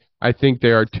NBA. I think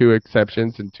there are two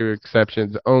exceptions and two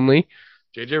exceptions only.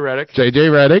 JJ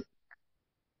Redick.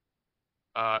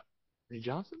 Ernie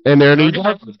Johnson? And Ernie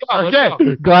Johnson.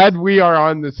 Okay, glad we are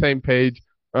on the same page.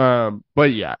 But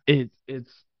yeah,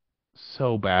 it's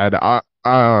so bad.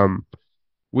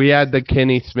 We had the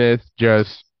Kenny Smith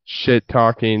just shit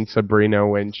talking Sabrina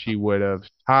when she would have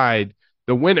tied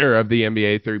the winner of the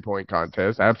NBA 3-point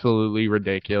contest. Absolutely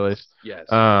ridiculous. Yes.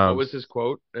 What was his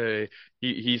quote? I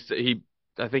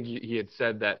think he had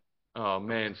said that, oh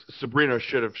man, Sabrina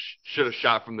should have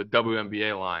shot from the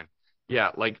WNBA line.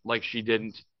 Yeah, like she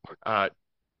didn't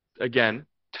again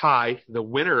tie the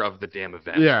winner of the damn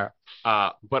event. Yeah.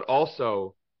 But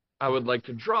also I would like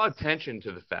to draw attention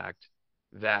to the fact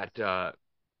that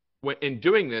in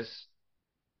doing this,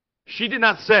 she did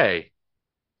not say,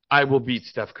 I will beat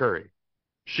Steph Curry.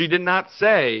 She did not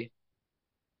say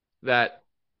that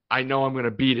I know I'm going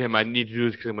to beat him. I need to do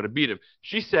this because I'm going to beat him.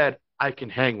 She said, I can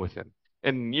hang with him.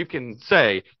 And you can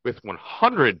say with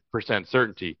 100%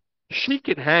 certainty, she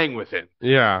can hang with him.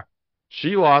 Yeah.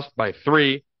 She lost by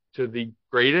 3 to the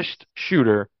greatest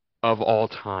shooter of all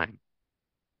time.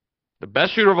 The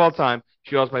best shooter of all time.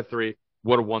 She lost by 3.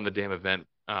 Would have won the damn event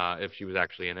if she was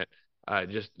actually in it.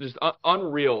 Just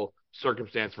unreal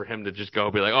circumstance for him to just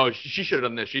go be like, oh, she should have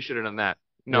done this, she should have done that.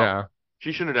 No, Yeah.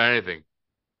 she shouldn't have done anything.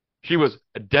 She was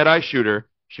a dead-eye shooter.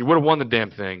 She would have won the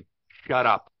damn thing. Shut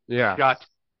up. Yeah. Shut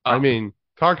I up. mean,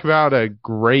 talk about a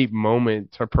great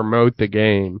moment to promote the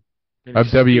game And of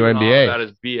he's spewing all WNBA. about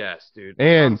his BS, dude.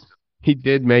 And he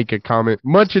did make a comment,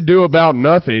 much ado about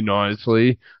nothing,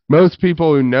 honestly. Most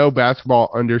people who know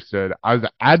basketball understood. I was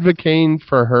advocating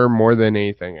for her more than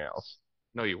anything else.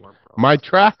 No, you weren't, bro. My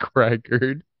track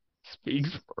record speaks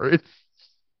for itself.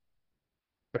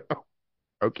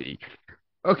 Okay.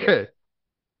 Okay.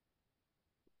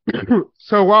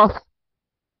 So while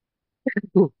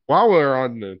we're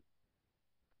on the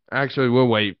actually we'll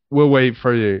wait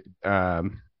for the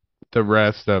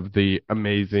rest of the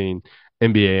amazing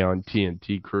NBA on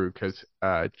TNT crew because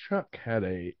Chuck had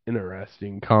a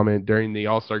interesting comment during the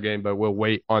All-Star game, but we'll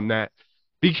wait on that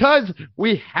because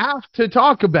we have to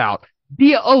talk about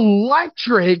the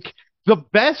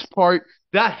best part,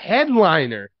 the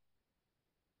headliner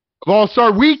of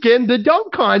All-Star Weekend, the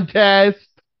dunk contest.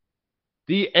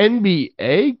 The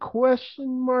NBA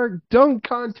dunk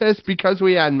contest because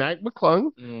we had Mac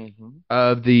McClung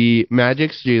of the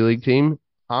Magic's G League team,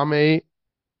 Jaime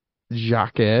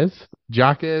Jaquez,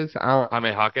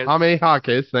 Jaime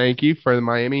Jaquez, thank you, for the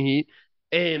Miami Heat,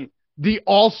 and the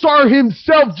All-Star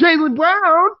himself, Jaylen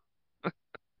Brown,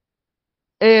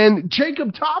 and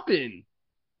Jacob Toppin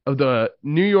of the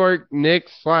New York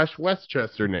Knicks /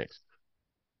 Westchester Knicks.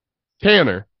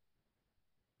 Tanner,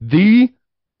 the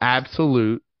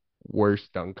absolute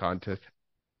worst dunk contest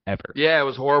ever. Yeah, it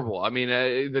was horrible. I mean,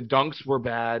 the dunks were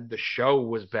bad. The show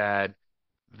was bad.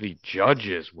 The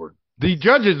judges were.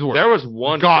 There was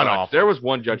one god judge. Awful. There was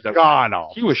one judge that god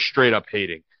awful. He was straight up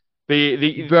hating.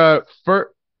 We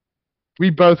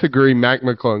both agree Mac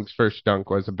McClung's first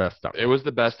dunk was the best dunk. It was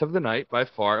the best of the night by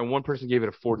far, and one person gave it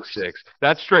a 4 to 6.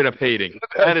 That's straight up hating.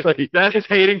 That is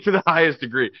hating to the highest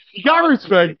degree. You got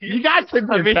respect. You got to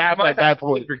cap at that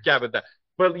point. Cap at that.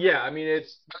 But yeah, I mean,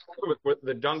 it's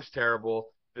the dunk's terrible.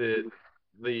 The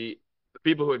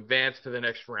people who advanced to the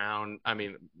next round, I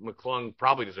mean, McClung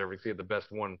probably deserved to get the best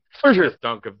one for sure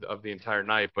dunk of the entire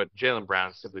night, but Jaylen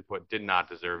Brown, simply put, did not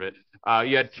deserve it.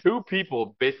 You had two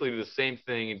people basically do the same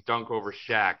thing and dunk over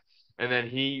Shaq, and then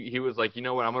he was like, you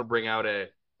know what, I'm gonna bring out a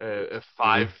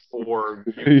 5'4"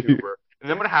 YouTuber, and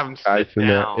then I'm gonna have him sit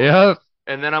down. Yep.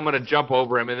 And then I'm going to jump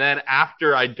over him. And then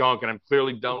after I dunk, and I'm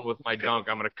clearly done with my dunk,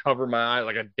 I'm going to cover my eye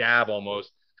like a dab almost.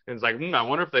 And it's like, I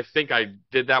wonder if they think I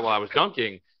did that while I was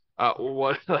dunking.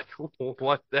 What the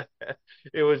heck?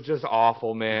 It was just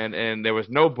awful, man. And there was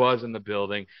no buzz in the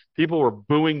building. People were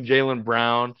booing Jaylen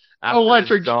Brown.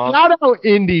 Electric. Shout out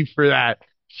Indy for that.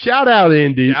 Shout out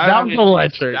Indy. That was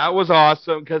electric. That was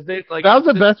awesome because they like. That was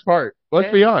the best part.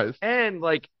 Let's be honest.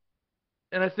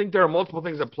 And I think there are multiple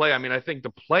things at play. I mean, I think the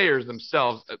players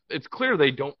themselves, it's clear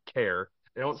they don't care.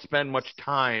 They don't spend much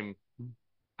time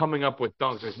coming up with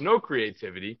dunks. There's no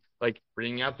creativity, like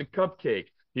bringing out the cupcake.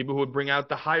 People who would bring out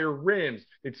the higher rims,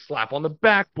 they'd slap on the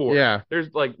backboard. Yeah.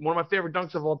 There's like one of my favorite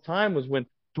dunks of all time was when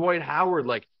Dwight Howard,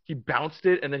 like he bounced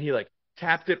it and then he like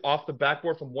tapped it off the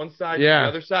backboard from one side to the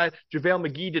other side. JaVale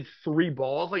McGee did 3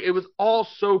 balls. Like it was all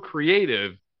so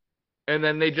creative. And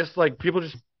then they just like, people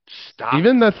just stop.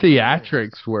 Even the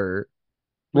theatrics were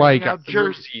like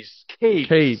jerseys,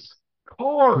 capes,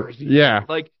 cars. Yeah.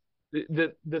 Like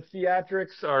the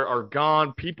theatrics are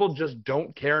gone. People just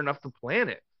don't care enough to plan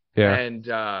it. Yeah. And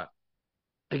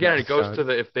again, it goes to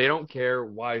the if they don't care,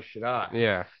 why should I?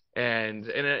 Yeah.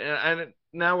 And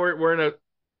now we're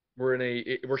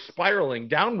spiraling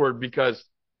downward because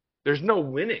there's no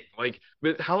winning. Like,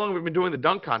 how long have we been doing the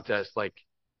dunk contest? Like,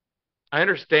 I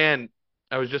understand.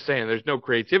 I was just saying there's no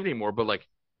creativity anymore, but like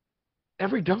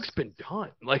every dunk's been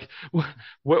done. Like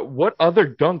what other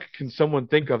dunk can someone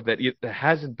think of that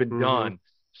hasn't been done?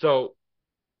 So,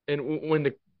 and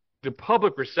when the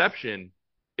public reception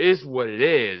is what it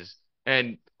is,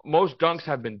 and most dunks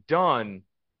have been done,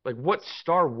 like what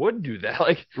star would do that?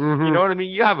 Like, you know what I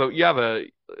mean? You have a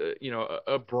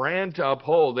brand to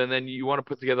uphold, and then you want to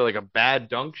put together like a bad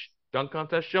dunk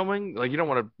contest showing. Like, you don't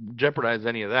want to jeopardize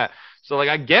any of that. So like,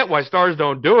 I get why stars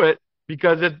don't do it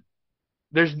because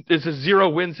it's a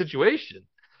 0-win situation.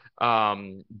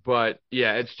 But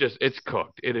yeah, it's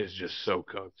cooked. It is just so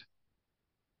cooked.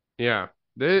 Yeah.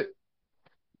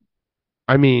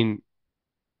 I mean,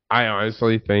 I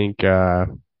honestly think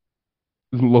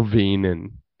LaVine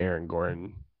and Aaron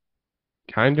Gordon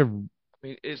kind of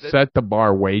set the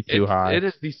bar way too high. It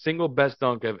is the single best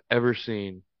dunk I've ever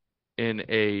seen in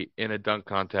a dunk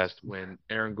contest when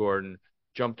Aaron Gordon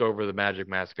jumped over the Magic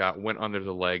mascot, went under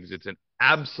the legs. It's an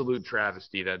absolute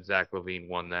travesty that Zach LaVine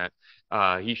won that.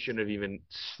 He shouldn't have even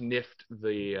sniffed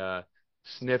the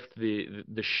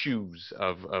shoes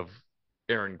of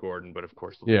Aaron Gordon, but of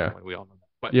course Yeah. we all know that.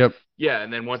 But Yep. yeah,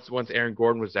 and then once Aaron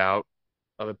Gordon was out,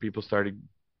 other people started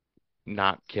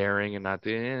not caring and not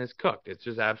doing it's cooked. It's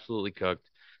just absolutely cooked.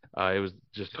 It was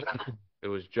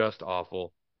just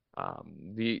awful.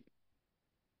 The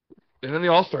and then the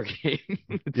All-Star game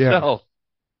Yeah. itself.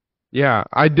 Yeah.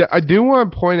 I do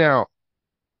want to point out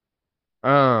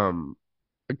a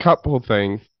couple of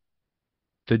things.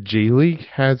 The G League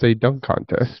has a dunk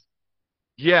contest.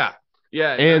 Yeah.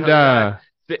 Yeah. And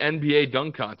the NBA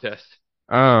dunk contest.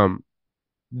 um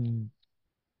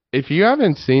if you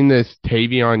haven't seen this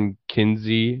Tavion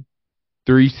Kinsey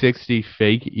 360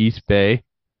 fake East Bay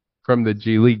from the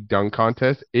G League dunk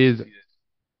contest is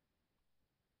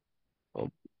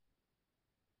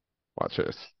watch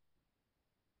this.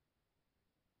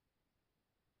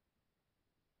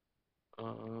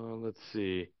 Let's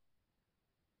see.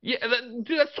 Yeah,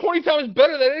 dude, that's 20 times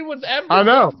better than anyone's ever. I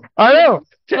know.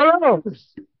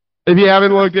 If you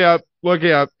haven't looked it up, look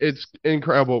it up. It's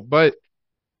incredible. But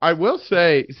I will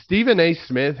say Stephen A.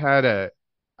 Smith had a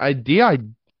idea I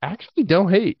actually don't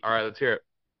hate. All right, let's hear it.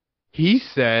 He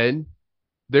said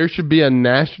there should be a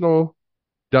national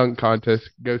dunk contest,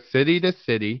 go city to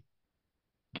city,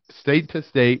 state to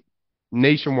state,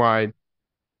 nationwide,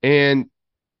 and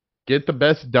get the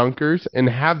best dunkers and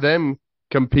have them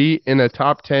compete in a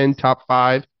top 10, top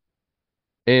 5,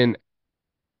 and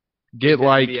get the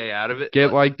like NBA out of it.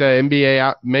 Get like the NBA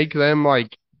out, make them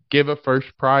like give a first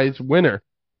prize winner.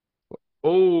 Oh,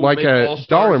 like a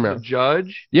dollar amount.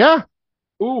 Judge. Yeah.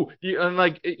 Ooh, and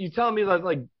like you telling me that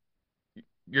like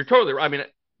you're totally right. I mean,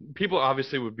 people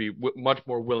obviously would be much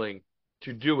more willing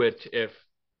to do it if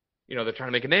they're trying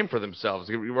to make a name for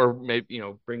themselves, or maybe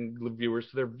bring viewers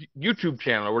to their YouTube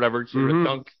channel or whatever sort of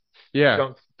dunk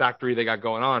factory they got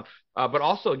going on. But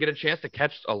also get a chance to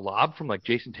catch a lob from like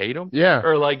Jason Tatum. Yeah.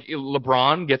 Or like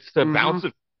LeBron gets to bounce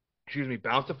it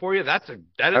for you. That's a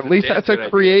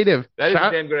creative. That is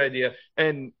a damn good idea.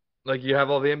 And like you have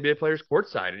all the NBA players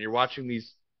courtside, and you're watching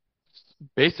these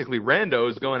basically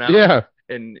randos going out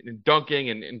and dunking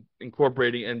and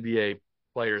incorporating NBA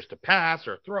players to pass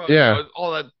or throw.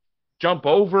 All that jump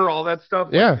over, all that stuff.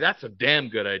 Like, that's a damn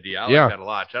good idea. I like that a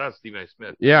lot. Shout out to Stephen A.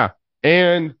 Smith. Yeah.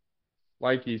 And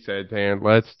like you said, Dan,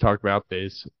 let's talk about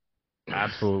this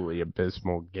absolutely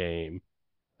abysmal game.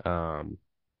 The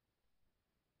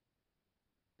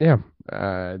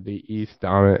East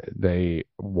they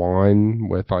won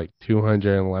with like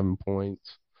 211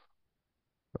 points.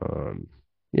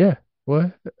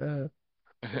 What? I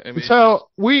mean, so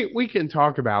we can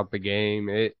talk about the game.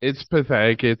 It's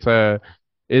pathetic.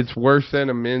 It's worse than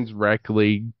a men's rec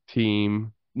league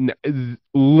team.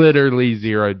 Literally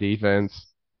zero defense.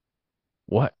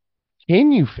 What?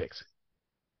 Can you fix it?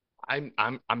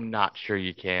 I'm not sure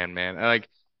you can, man. Like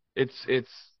it's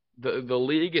the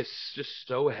league is just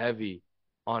so heavy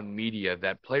on media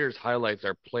that players' highlights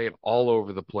are played all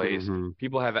over the place. Mm-hmm.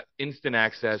 People have instant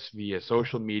access via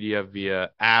social media, via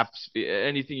apps,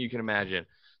 anything you can imagine.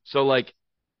 So like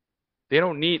they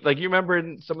don't need, like, you remember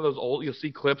in some of those you'll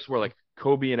see clips where like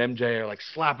Kobe and MJ are like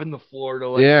slapping the floor to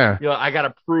like, I got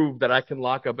to prove that I can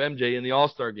lock up MJ in the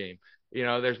All-Star game.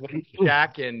 There's one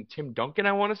Shaq and Tim Duncan,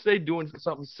 I want to say, doing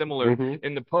something similar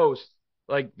in the post.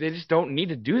 Like, they just don't need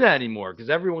to do that anymore because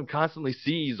everyone constantly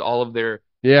sees all of their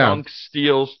dunks,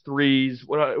 steals, threes,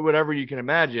 whatever you can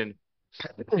imagine.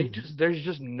 No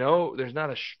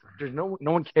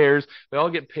one cares. They all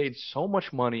get paid so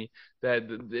much money that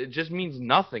it just means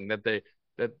nothing. That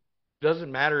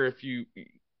doesn't matter if you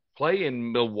play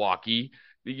in Milwaukee.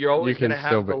 You're always going to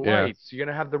have the lights. You're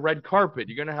going to have the red carpet.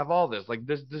 You're going to have all this. Like,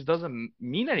 this doesn't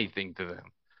mean anything to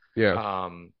them. Yeah.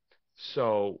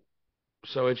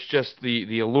 So it's just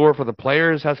the allure for the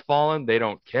players has fallen. They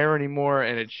don't care anymore,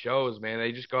 and it shows, man.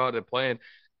 They just go out and play an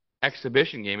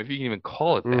exhibition game, if you can even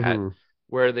call it that,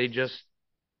 where they just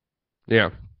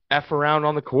F around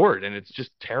on the court, and it's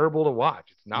just terrible to watch.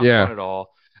 It's not fun at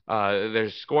all.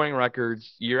 There's scoring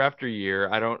records year after year.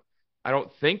 I don't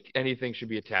think anything should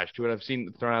be attached to it. I've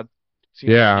seen thrown out.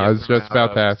 I was just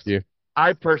about to ask you.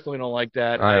 I personally don't like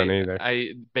that. I don't either.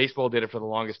 Baseball did it for the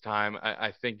longest time.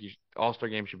 I think All-Star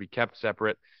games should be kept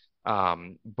separate.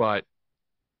 But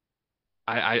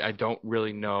I don't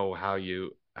really know how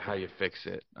you fix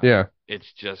it.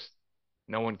 It's just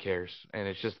no one cares, and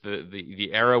it's just the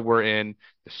era we're in,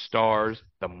 the stars,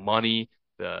 the money,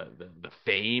 the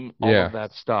fame, all of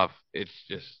that stuff. It's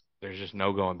just there's just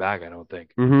no going back, I don't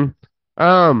think.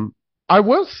 I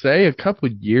will say a couple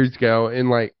of years ago in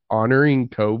like honoring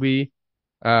Kobe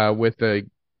with the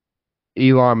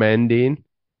Elam ending.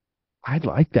 I'd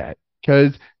like that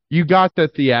because you got the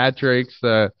theatrics,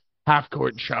 the half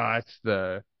court shots,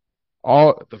 the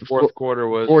all The fourth quarter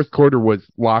was fourth quarter was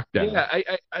lockdown. Yeah,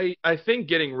 I think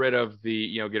getting rid of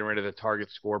the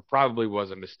target score probably was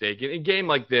a mistake. In a game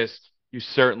like this, you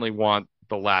certainly want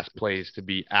the last plays to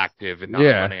be active and not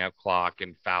Yeah. running out clock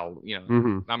and foul.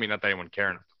 hmm I mean, not that anyone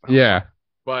caring enough to foul. Yeah.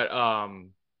 But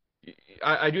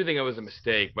I do think it was a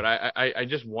mistake. But I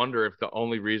just wonder if the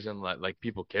only reason that like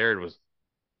people cared was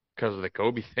because of the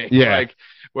Kobe thing. Yeah. Like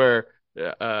where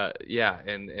yeah,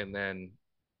 and then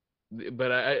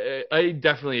but I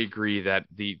definitely agree that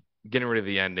the getting rid of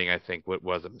the ending I think what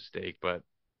was a mistake, but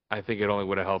I think it only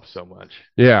would have helped so much.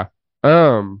 Yeah.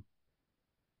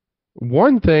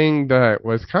 One thing that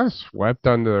was kind of swept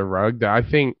under the rug that I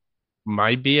think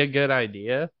might be a good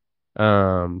idea,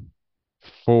 um,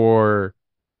 for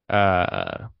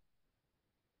uh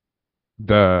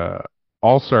the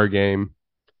All-Star game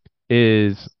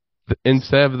is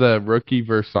instead of the rookie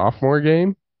versus sophomore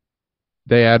game,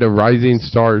 they had a Rising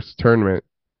Stars tournament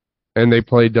and they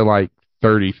played to like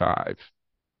 35.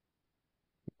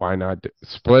 Why not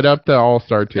split up the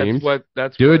All-Star teams,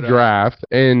 do a draft,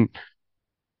 and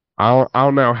I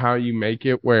don't know how you make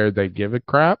it where they give a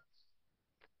crap,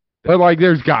 but like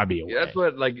there's gotta be a way. That's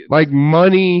what like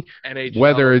money, NHL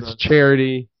whether it's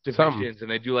charity, something. divisions,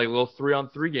 and they do like little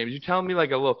 3-on-3 games. You telling me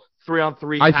like a little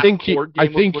 3-on-3 I think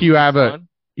you have fun?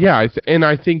 and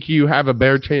I think you have a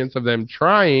better chance of them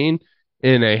trying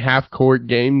in a half court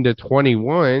game to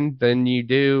 21 than you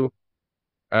do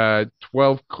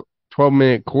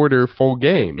 12-minute quarter full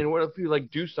game. And what if you like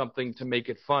do something to make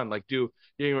it fun? Like we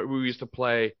used to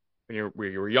play when you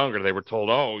were younger. They were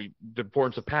told, oh, the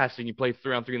importance of passing. You play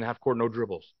 3-on-3 in the half court, no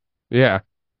dribbles. Yeah,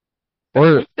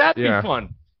 or that'd be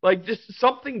fun. Like just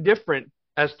something different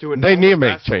as to a they need to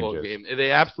make changes. Game.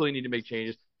 They absolutely need to make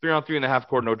changes. 3-on-3 in the half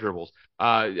court, no dribbles.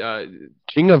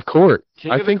 King of court.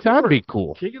 I think that'd be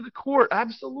cool. King of the court,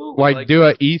 absolutely. Like do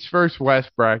a East versus West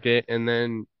bracket, and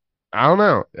then I don't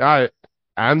know.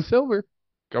 Adam Silver,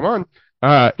 come on.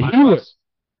 He was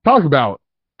talk about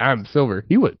Adam Silver.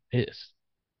 He was pissed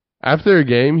after the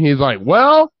game. He's like,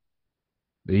 "Well,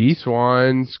 the East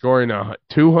won, scoring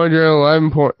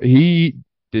 211 points. He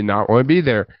did not want to be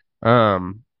there.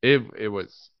 It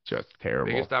was just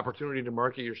terrible. Biggest opportunity to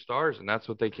market your stars, and that's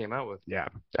what they came out with. Yeah,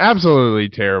 absolutely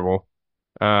terrible.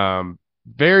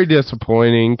 Very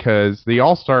disappointing because the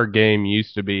All-Star game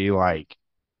used to be like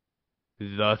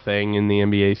the thing in the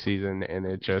NBA season, and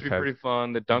it just used to be pretty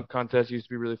fun. The dunk contest used to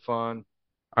be really fun.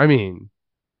 I mean,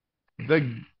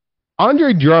 the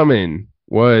Andre Drummond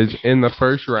was in the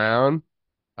first round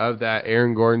of that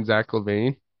Aaron Gordon, Zach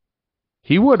LaVine.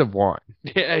 He would have won.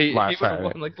 Yeah, he would have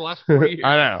won like the last 4 years.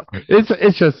 I know.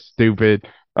 It's just stupid.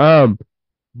 But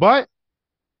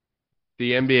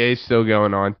the NBA is still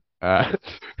going on.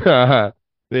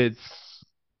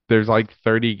 There's like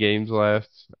 30 games left.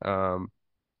 I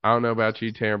don't know about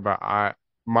you, Tanner, but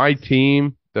my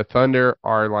team, the Thunder,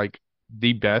 are like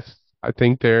the best. I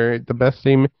think they're the best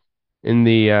team in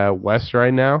the West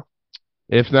right now.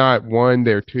 If not one,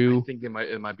 they're two. I think it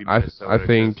might be Minnesota. I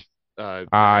think.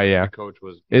 Yeah. The coach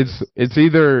was. It's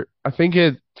either I think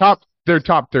they're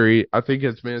top three. I think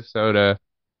it's Minnesota,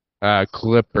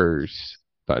 Clippers,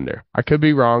 Thunder. I could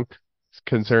be wrong,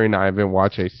 considering I haven't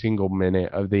watched a single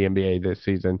minute of the NBA this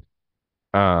season.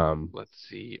 Let's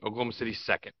see. Oklahoma City's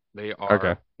second. They are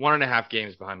okay. 1.5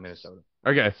 games behind Minnesota.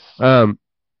 Okay.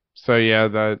 So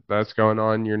yeah, that's going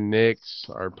on. Your Knicks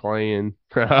are playing.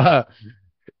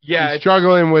 Yeah,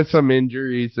 struggling with some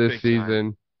injuries this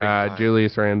season. Time.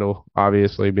 Julius Randle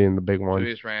obviously being the big one.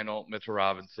 Julius Randle, Mitchell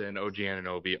Robinson, OG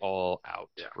Anunoby all out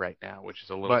right now, which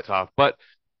is a little tough. But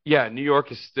yeah, New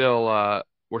York is still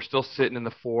we're still sitting in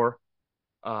the 4.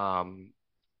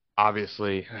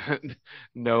 Obviously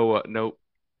no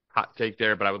hot take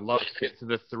there, but I would love to get to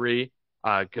the 3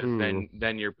 because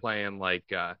then you're playing like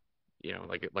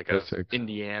like a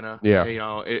Indiana. Yeah.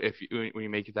 When you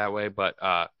make it that way, but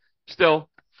still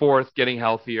 4th, getting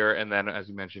healthier, and then as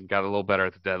you mentioned, got a little better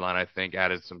at the deadline. I think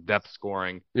added some depth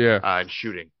scoring. Yeah. And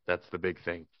shooting. That's the big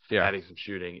thing. Yeah. Adding some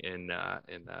shooting in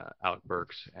Alec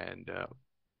Burks and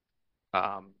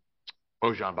Bojan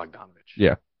Bogdanovic.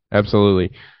 Yeah,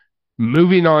 absolutely.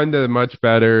 Moving on to the much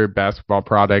better basketball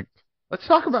product. Let's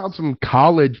talk about some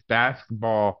college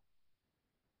basketball.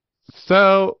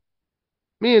 So,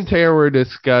 me and Taylor were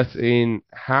discussing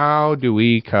how do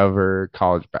we cover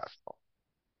college basketball.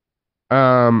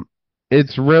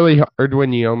 It's really hard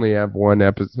when you only have one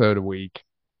episode a week.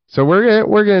 So we're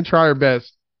gonna try our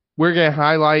best. We're gonna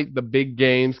highlight the big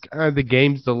games, kind of the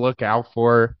games to look out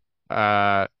for.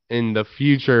 in the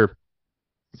future.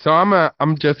 So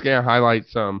I'm just gonna highlight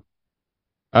some.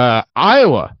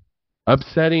 Iowa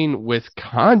upsetting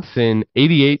Wisconsin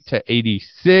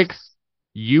 88-86.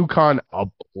 UConn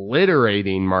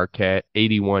obliterating Marquette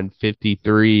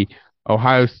 81-53.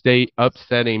 Ohio State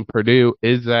upsetting Purdue.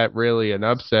 Is that really an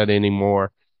upset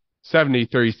anymore?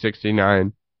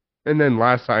 73-69. And then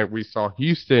last night we saw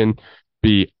Houston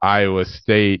beat Iowa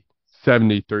State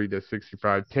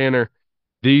 73-65. Tanner,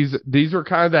 these were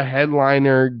kind of the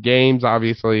headliner games,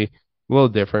 obviously a little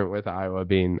different with Iowa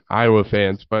being Iowa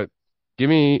fans, but give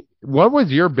me what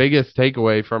was your biggest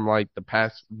takeaway from like the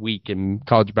past week in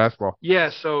college basketball? Yeah,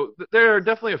 so there are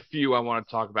definitely a few I want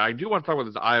to talk about. I do want to talk about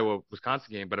this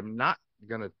Iowa-Wisconsin game, but I'm not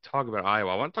going to talk about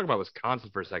Iowa. I want to talk about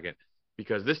Wisconsin for a second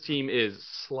because this team is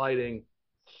sliding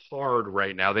hard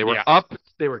right now. Yeah.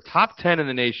 They were top 10 in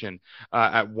the nation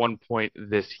at one point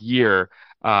this year.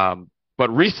 But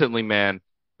recently, man,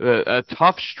 a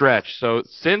tough stretch. So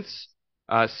since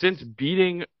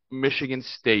beating Michigan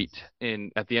State in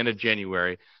at the end of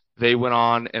January, they went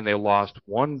on and they lost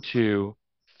one, two,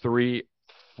 three,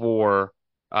 four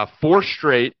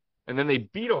straight, and then they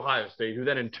beat Ohio State, who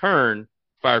then in turn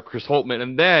fired Chris Holtmann,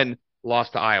 and then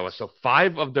lost to Iowa. So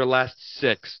 5 of their last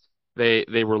 6 they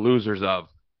were losers of.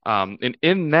 And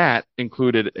in that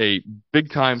included a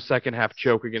big time second half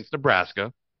choke against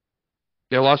Nebraska.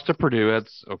 They lost to Purdue.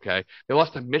 That's okay. They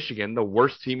lost to Michigan, the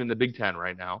worst team in the Big Ten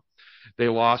right now. They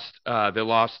lost. They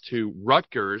lost to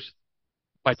Rutgers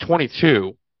by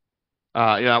 22.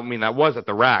 I mean that was at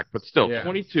the rack, but still, Yeah.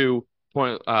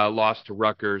 22-point loss to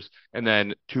Rutgers, and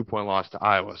then 2-point loss to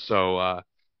Iowa. So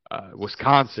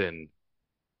Wisconsin,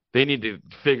 they need to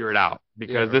figure it out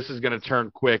because Yeah. this is going to turn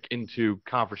quick into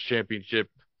conference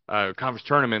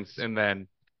tournaments, and then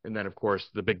of course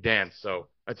the big dance. So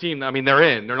a team, I mean, they're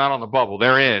in, they're not on the bubble,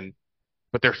 they're in,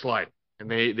 but they're sliding, and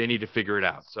they need to figure it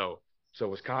out. So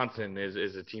Wisconsin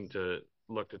is a team to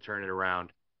look to turn it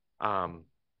around.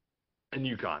 And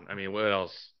UConn, I mean, what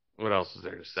else? What else is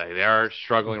there to say? They are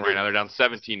struggling right now. They're down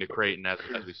 17 to Creighton as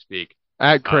we speak.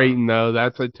 At Creighton, though,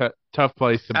 that's a tough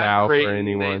place to bow for Creighton,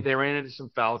 anyone. they ran into some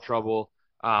foul trouble.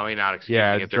 I mean, not excusing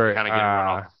Yeah, it. They're kind of getting run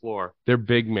off the floor. Their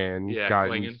big man Yeah, got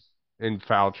Klingon. in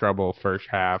foul trouble first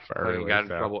half early. Got in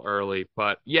trouble early,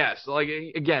 but yes, like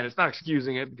again, it's not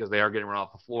excusing it because they are getting run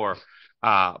off the floor.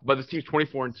 But this team's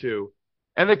 24-2,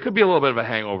 and there could be a little bit of a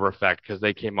hangover effect because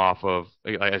they came off of,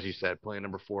 as you said, playing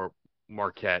number 4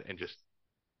 Marquette and just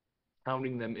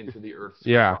pounding them into the earth's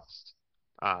Yeah. crust.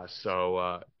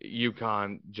 So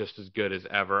UConn just as good as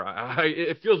ever.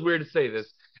 It feels weird to say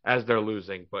this as they're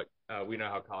losing, but we know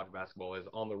how college basketball is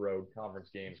on the road, conference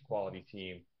games, quality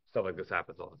team, stuff like this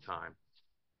happens all the time.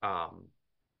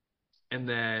 And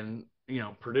then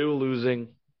Purdue losing.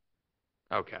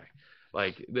 Okay,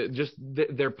 like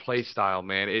their play style,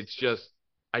 man. It's just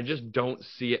I just don't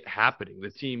see it happening. The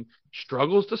team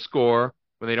struggles to score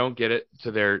when they don't get it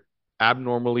to their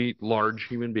abnormally large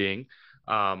human being.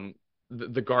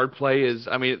 The guard play is,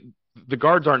 I mean, the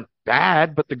guards aren't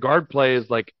bad, but the guard play is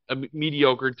like a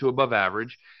mediocre to above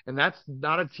average, and that's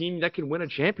not a team that can win a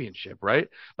championship, right?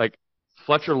 Like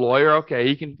Fletcher Lawyer,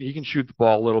 okay, he can shoot the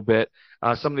ball a little bit.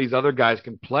 Some of these other guys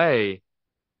can play,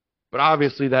 but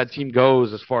obviously that team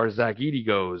goes as far as Zach Edey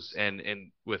goes, and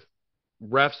with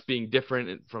refs being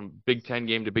different from Big Ten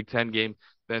game to Big Ten game,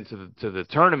 then to the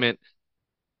tournament,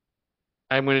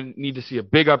 I'm going to need to see a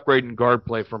big upgrade in guard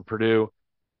play from Purdue.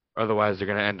 Otherwise, they're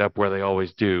going to end up where they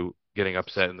always do, getting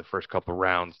upset in the first couple of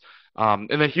rounds. And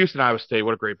then Houston, Iowa State,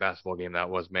 what a great basketball game that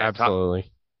was, man.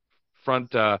 Absolutely.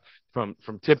 Front from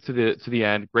tip to the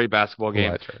end, great basketball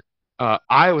game. Right.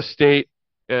 Iowa State,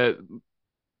 they're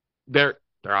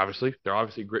obviously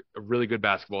a really good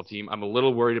basketball team. I'm a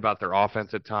little worried about their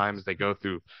offense at times. They go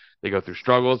through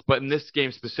struggles, but in this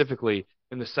game specifically,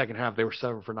 in the second half, they were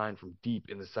 7 for 9 from deep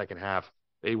in the second half.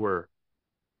 Their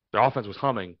offense was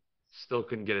humming, still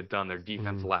couldn't get it done. Their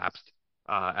defense lapsed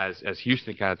as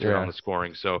Houston kind of turned on the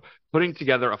scoring. So putting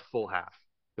together a full half,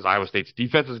 because Iowa State's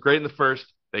defense was great in the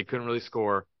first, they couldn't really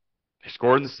score. They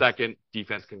scored in the second,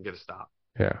 defense couldn't get a stop.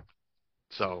 Yeah.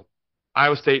 So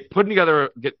Iowa State putting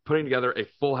together a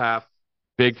full half,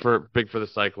 big for the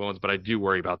Cyclones, but I do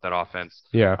worry about that offense.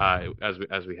 Yeah. As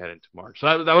we head into March.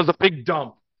 So that was a big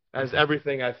dump, as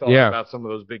everything I felt about some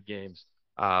of those big games.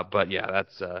 But yeah,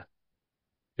 that's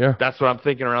what I'm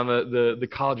thinking around the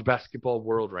college basketball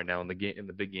world right now in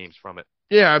the big games from it.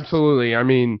 Yeah, absolutely. I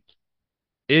mean,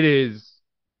 it is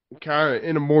kind of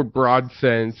in a more broad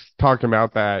sense talking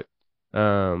about that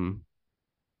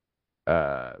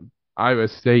Iowa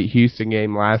State Houston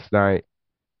game last night.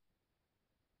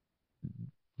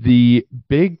 The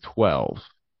Big 12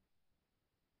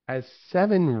 has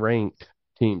 7 ranked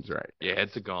teams right now. Yeah,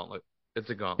 it's a gauntlet. It's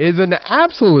a gauntlet. It's an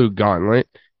absolute gauntlet.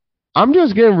 I'm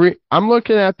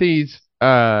looking at these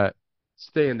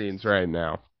standings right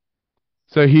now.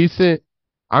 So Houston,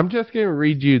 I'm just gonna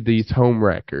read you these home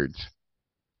records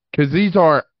because these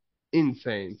are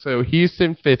insane. So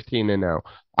Houston 15-0,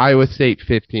 Iowa State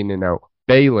 15-0,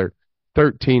 Baylor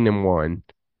 13-1,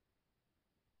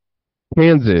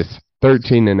 Kansas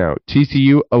 13-0,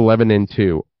 TCU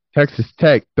 11-2, Texas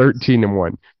Tech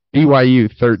 13-1, BYU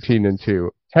 13-2,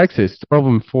 Texas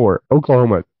 12-4,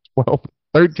 Oklahoma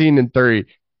 13-3,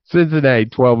 Cincinnati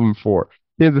 12-4,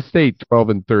 Kansas State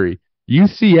 12-3,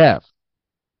 UCF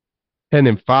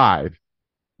 10-5,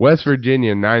 West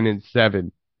Virginia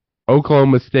 9-7,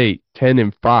 Oklahoma State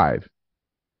 10-5.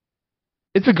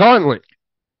 It's a gauntlet.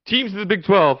 Teams in the Big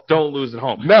 12 don't lose at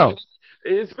home. No.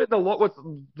 It's been what's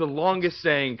the longest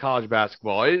saying in college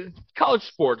basketball, college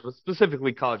sports, but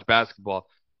specifically college basketball,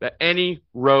 that any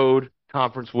road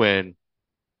conference win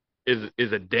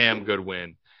is a damn good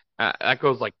win. That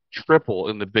goes like triple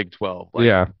in the Big 12. Like,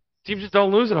 Yeah. teams just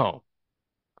don't lose at home.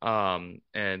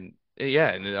 And yeah,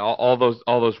 and all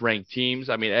those ranked teams.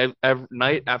 I mean, every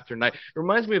night after night. It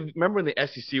reminds me of, remember when the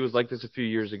SEC was like this a few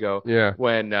years ago? Yeah.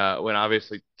 When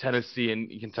obviously Tennessee and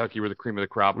Kentucky were the cream of the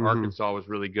crop. Mhm. Arkansas was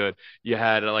really good. You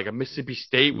had like a Mississippi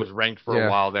State was ranked for a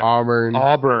while there. Auburn.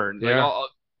 Like Yeah.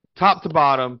 top to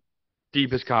bottom,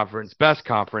 deepest conference, best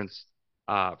conference,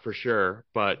 for sure.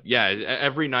 But yeah,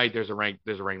 every night there's a ranked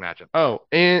matchup. Oh,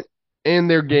 and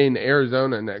they're getting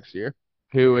Arizona next year,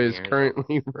 who is Arizona.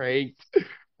 currently ranked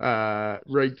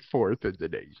fourth in the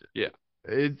nation. Yeah.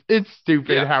 It's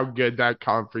stupid Yeah. how good that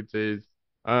conference is.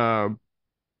 They're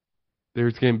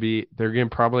gonna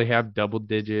probably have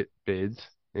double-digit bids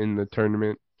in the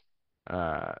tournament.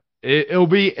 It'll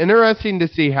be interesting to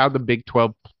see how the Big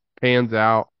 12 pans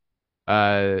out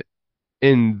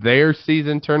in their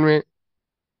season tournament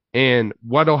and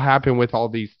what'll happen with all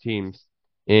these teams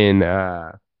in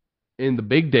the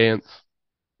Big Dance,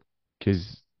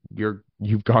 because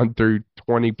you've gone through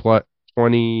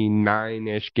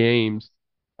 29-ish games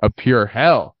of pure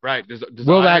hell. Right.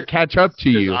 Will that catch up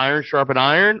to does you? iron sharpen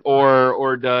iron,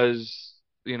 or does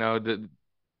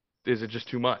is it just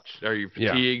too much? Are you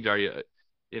Yeah. fatigued? Are you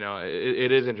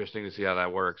it is interesting to see how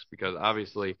that works, because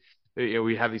obviously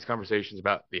we have these conversations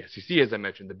about the SEC, as I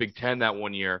mentioned, the Big Ten that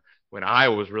one year when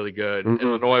Iowa was really good, Mhm.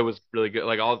 Illinois was really good,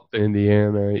 like all the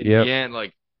Indiana, yep.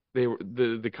 like they were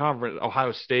the conference.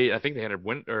 Ohio State, I think they had a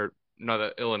win, or no,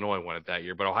 that Illinois won it that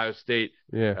year, but Ohio State,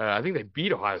 Yeah. I think they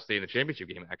beat Ohio State in the championship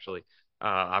game actually.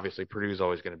 Obviously Purdue's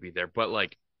always going to be there, but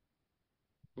like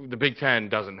the Big Ten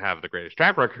doesn't have the greatest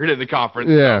track record in the conference.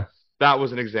 Yeah. So that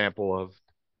was an example of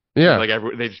Yeah. like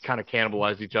they just kind of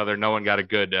cannibalized each other. No one got a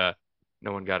good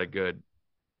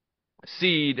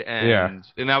seed, and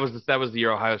that was the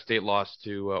year Ohio State lost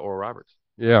to Oral Roberts.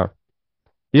 Yeah.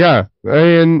 Yeah.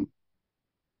 And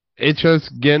it's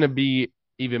just gonna be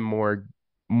even more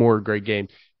great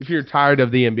games. If you're tired of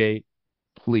the NBA,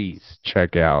 please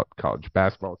check out college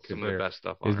basketball. Some of the best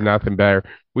stuff on There's earth. nothing better.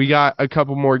 We got a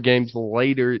couple more games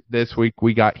later this week.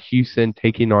 We got Houston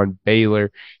taking on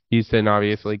Baylor. Houston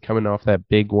obviously coming off that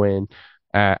big win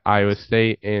at Iowa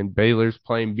State, and Baylor's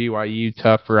playing BYU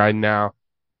tough right now.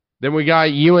 Then we got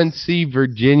UNC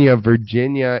Virginia.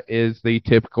 Virginia is the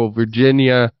typical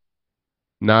Virginia.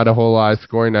 Not a whole lot of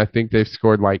scoring. I think they've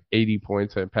scored like 80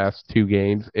 points in the past 2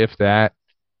 games, if that.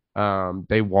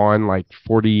 They won like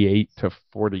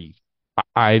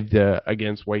 48-45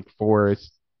 against Wake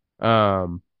Forest.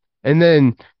 And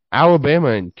then Alabama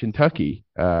and Kentucky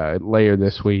later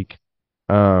this week.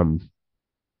 College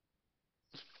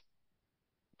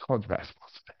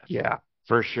basketball's fast. Yeah,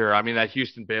 for sure. I mean, that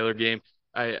Houston Baylor game,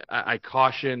 I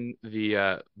caution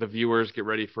the viewers, get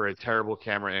ready for a terrible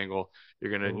camera angle.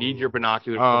 You're gonna need your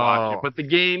binoculars to watch it, but the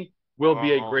game will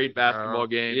be a great basketball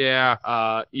game. Yeah.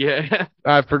 Yeah.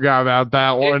 I forgot about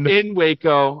that one. In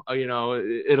Waco,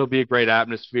 it'll be a great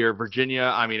atmosphere. Virginia,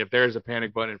 I mean, if there's a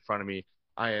panic button in front of me,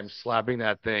 I am slapping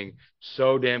that thing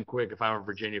so damn quick if I'm a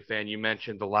Virginia fan. You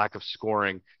mentioned the lack of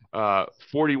scoring,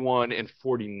 41 and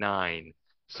 49.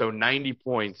 So 90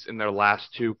 points in their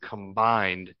last 2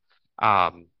 combined.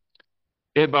 But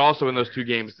also in those 2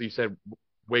 games, you said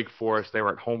Wake Forest, they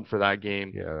were at home for that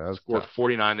game. Yeah, that was scored tough.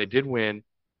 49. They did win,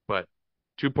 but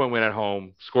 2-point win at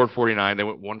home, scored 49. They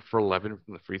went 1 for 11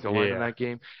 from the free throw line in that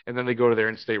game. And then they go to their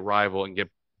in-state rival and get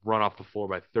run off the floor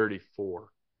by 34.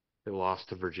 They lost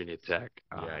to Virginia Tech.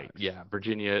 Yeah,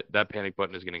 Virginia, that panic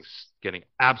button is getting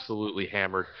absolutely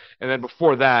hammered. And then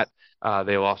before that,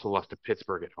 they also lost to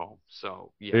Pittsburgh at home.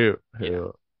 So, yeah.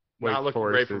 Who? Not looking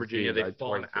Forest great for is Virginia. beating by They've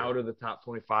fallen 22. out of the top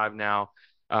 25 now.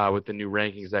 with the new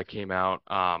rankings that came out.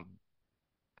 I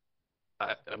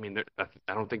mean, I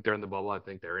don't think they're in the bubble. I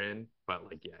think they're in, but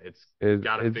like, yeah, it's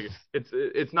got to figure.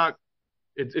 It's not.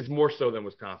 It's more so than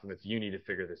Wisconsin. It's you need to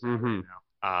figure this out right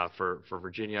now. For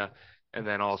Virginia, and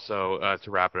then also to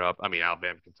wrap it up. I mean,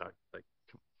 Alabama, Kentucky, like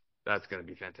that's going to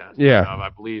be fantastic. Yeah, I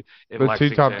believe in the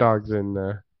two top Lexington. dogs in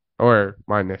or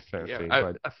minus Yeah, Tennessee, I,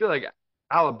 but I feel like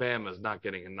Alabama's not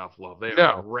getting enough love. They are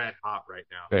no, red hot right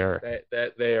now. they're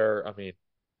They are. I mean,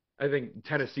 I think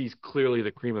Tennessee's clearly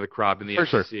the cream of the crop in the for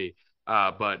sure. SEC.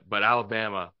 But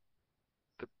Alabama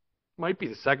might be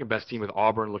the second best team with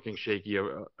Auburn looking shaky,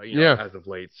 as of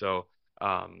late. So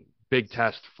big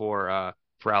test for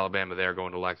Alabama there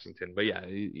going to Lexington. But yeah,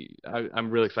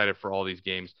 I'm really excited for all these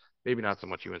games. Maybe not so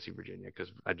much UNC Virginia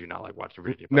because I do not like watching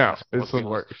Virginia play No, basketball, it's the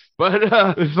worst. But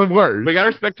It's the worst. we got to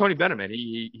respect Tony Bennett, man.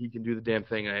 He can do the damn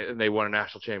thing, and they won a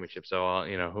national championship. So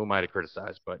who am I to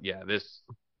criticize? But yeah, this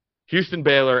Houston,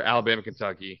 Baylor, Alabama,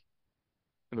 Kentucky.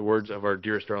 In the words of our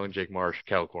dearest darling Jake Marsh,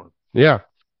 Calicorn. Yeah,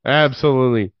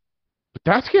 absolutely. But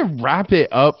that's going to wrap it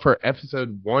up for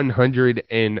episode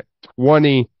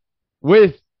 120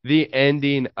 with the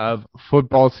ending of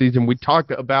football season. We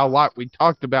talked about a lot. We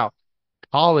talked about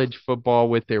college football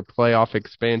with their playoff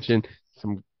expansion,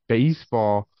 some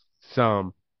baseball,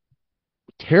 some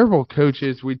terrible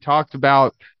coaches. We talked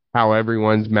about how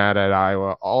everyone's mad at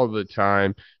Iowa all the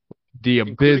time, the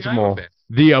abysmal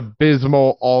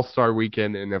All-Star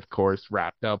weekend, and of course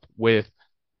wrapped up with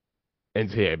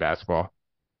NCAA basketball.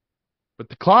 But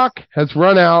the clock has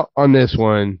run out on this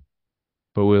one.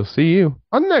 But we'll see you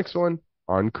on the next one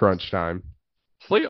on Crunch Time. See ya.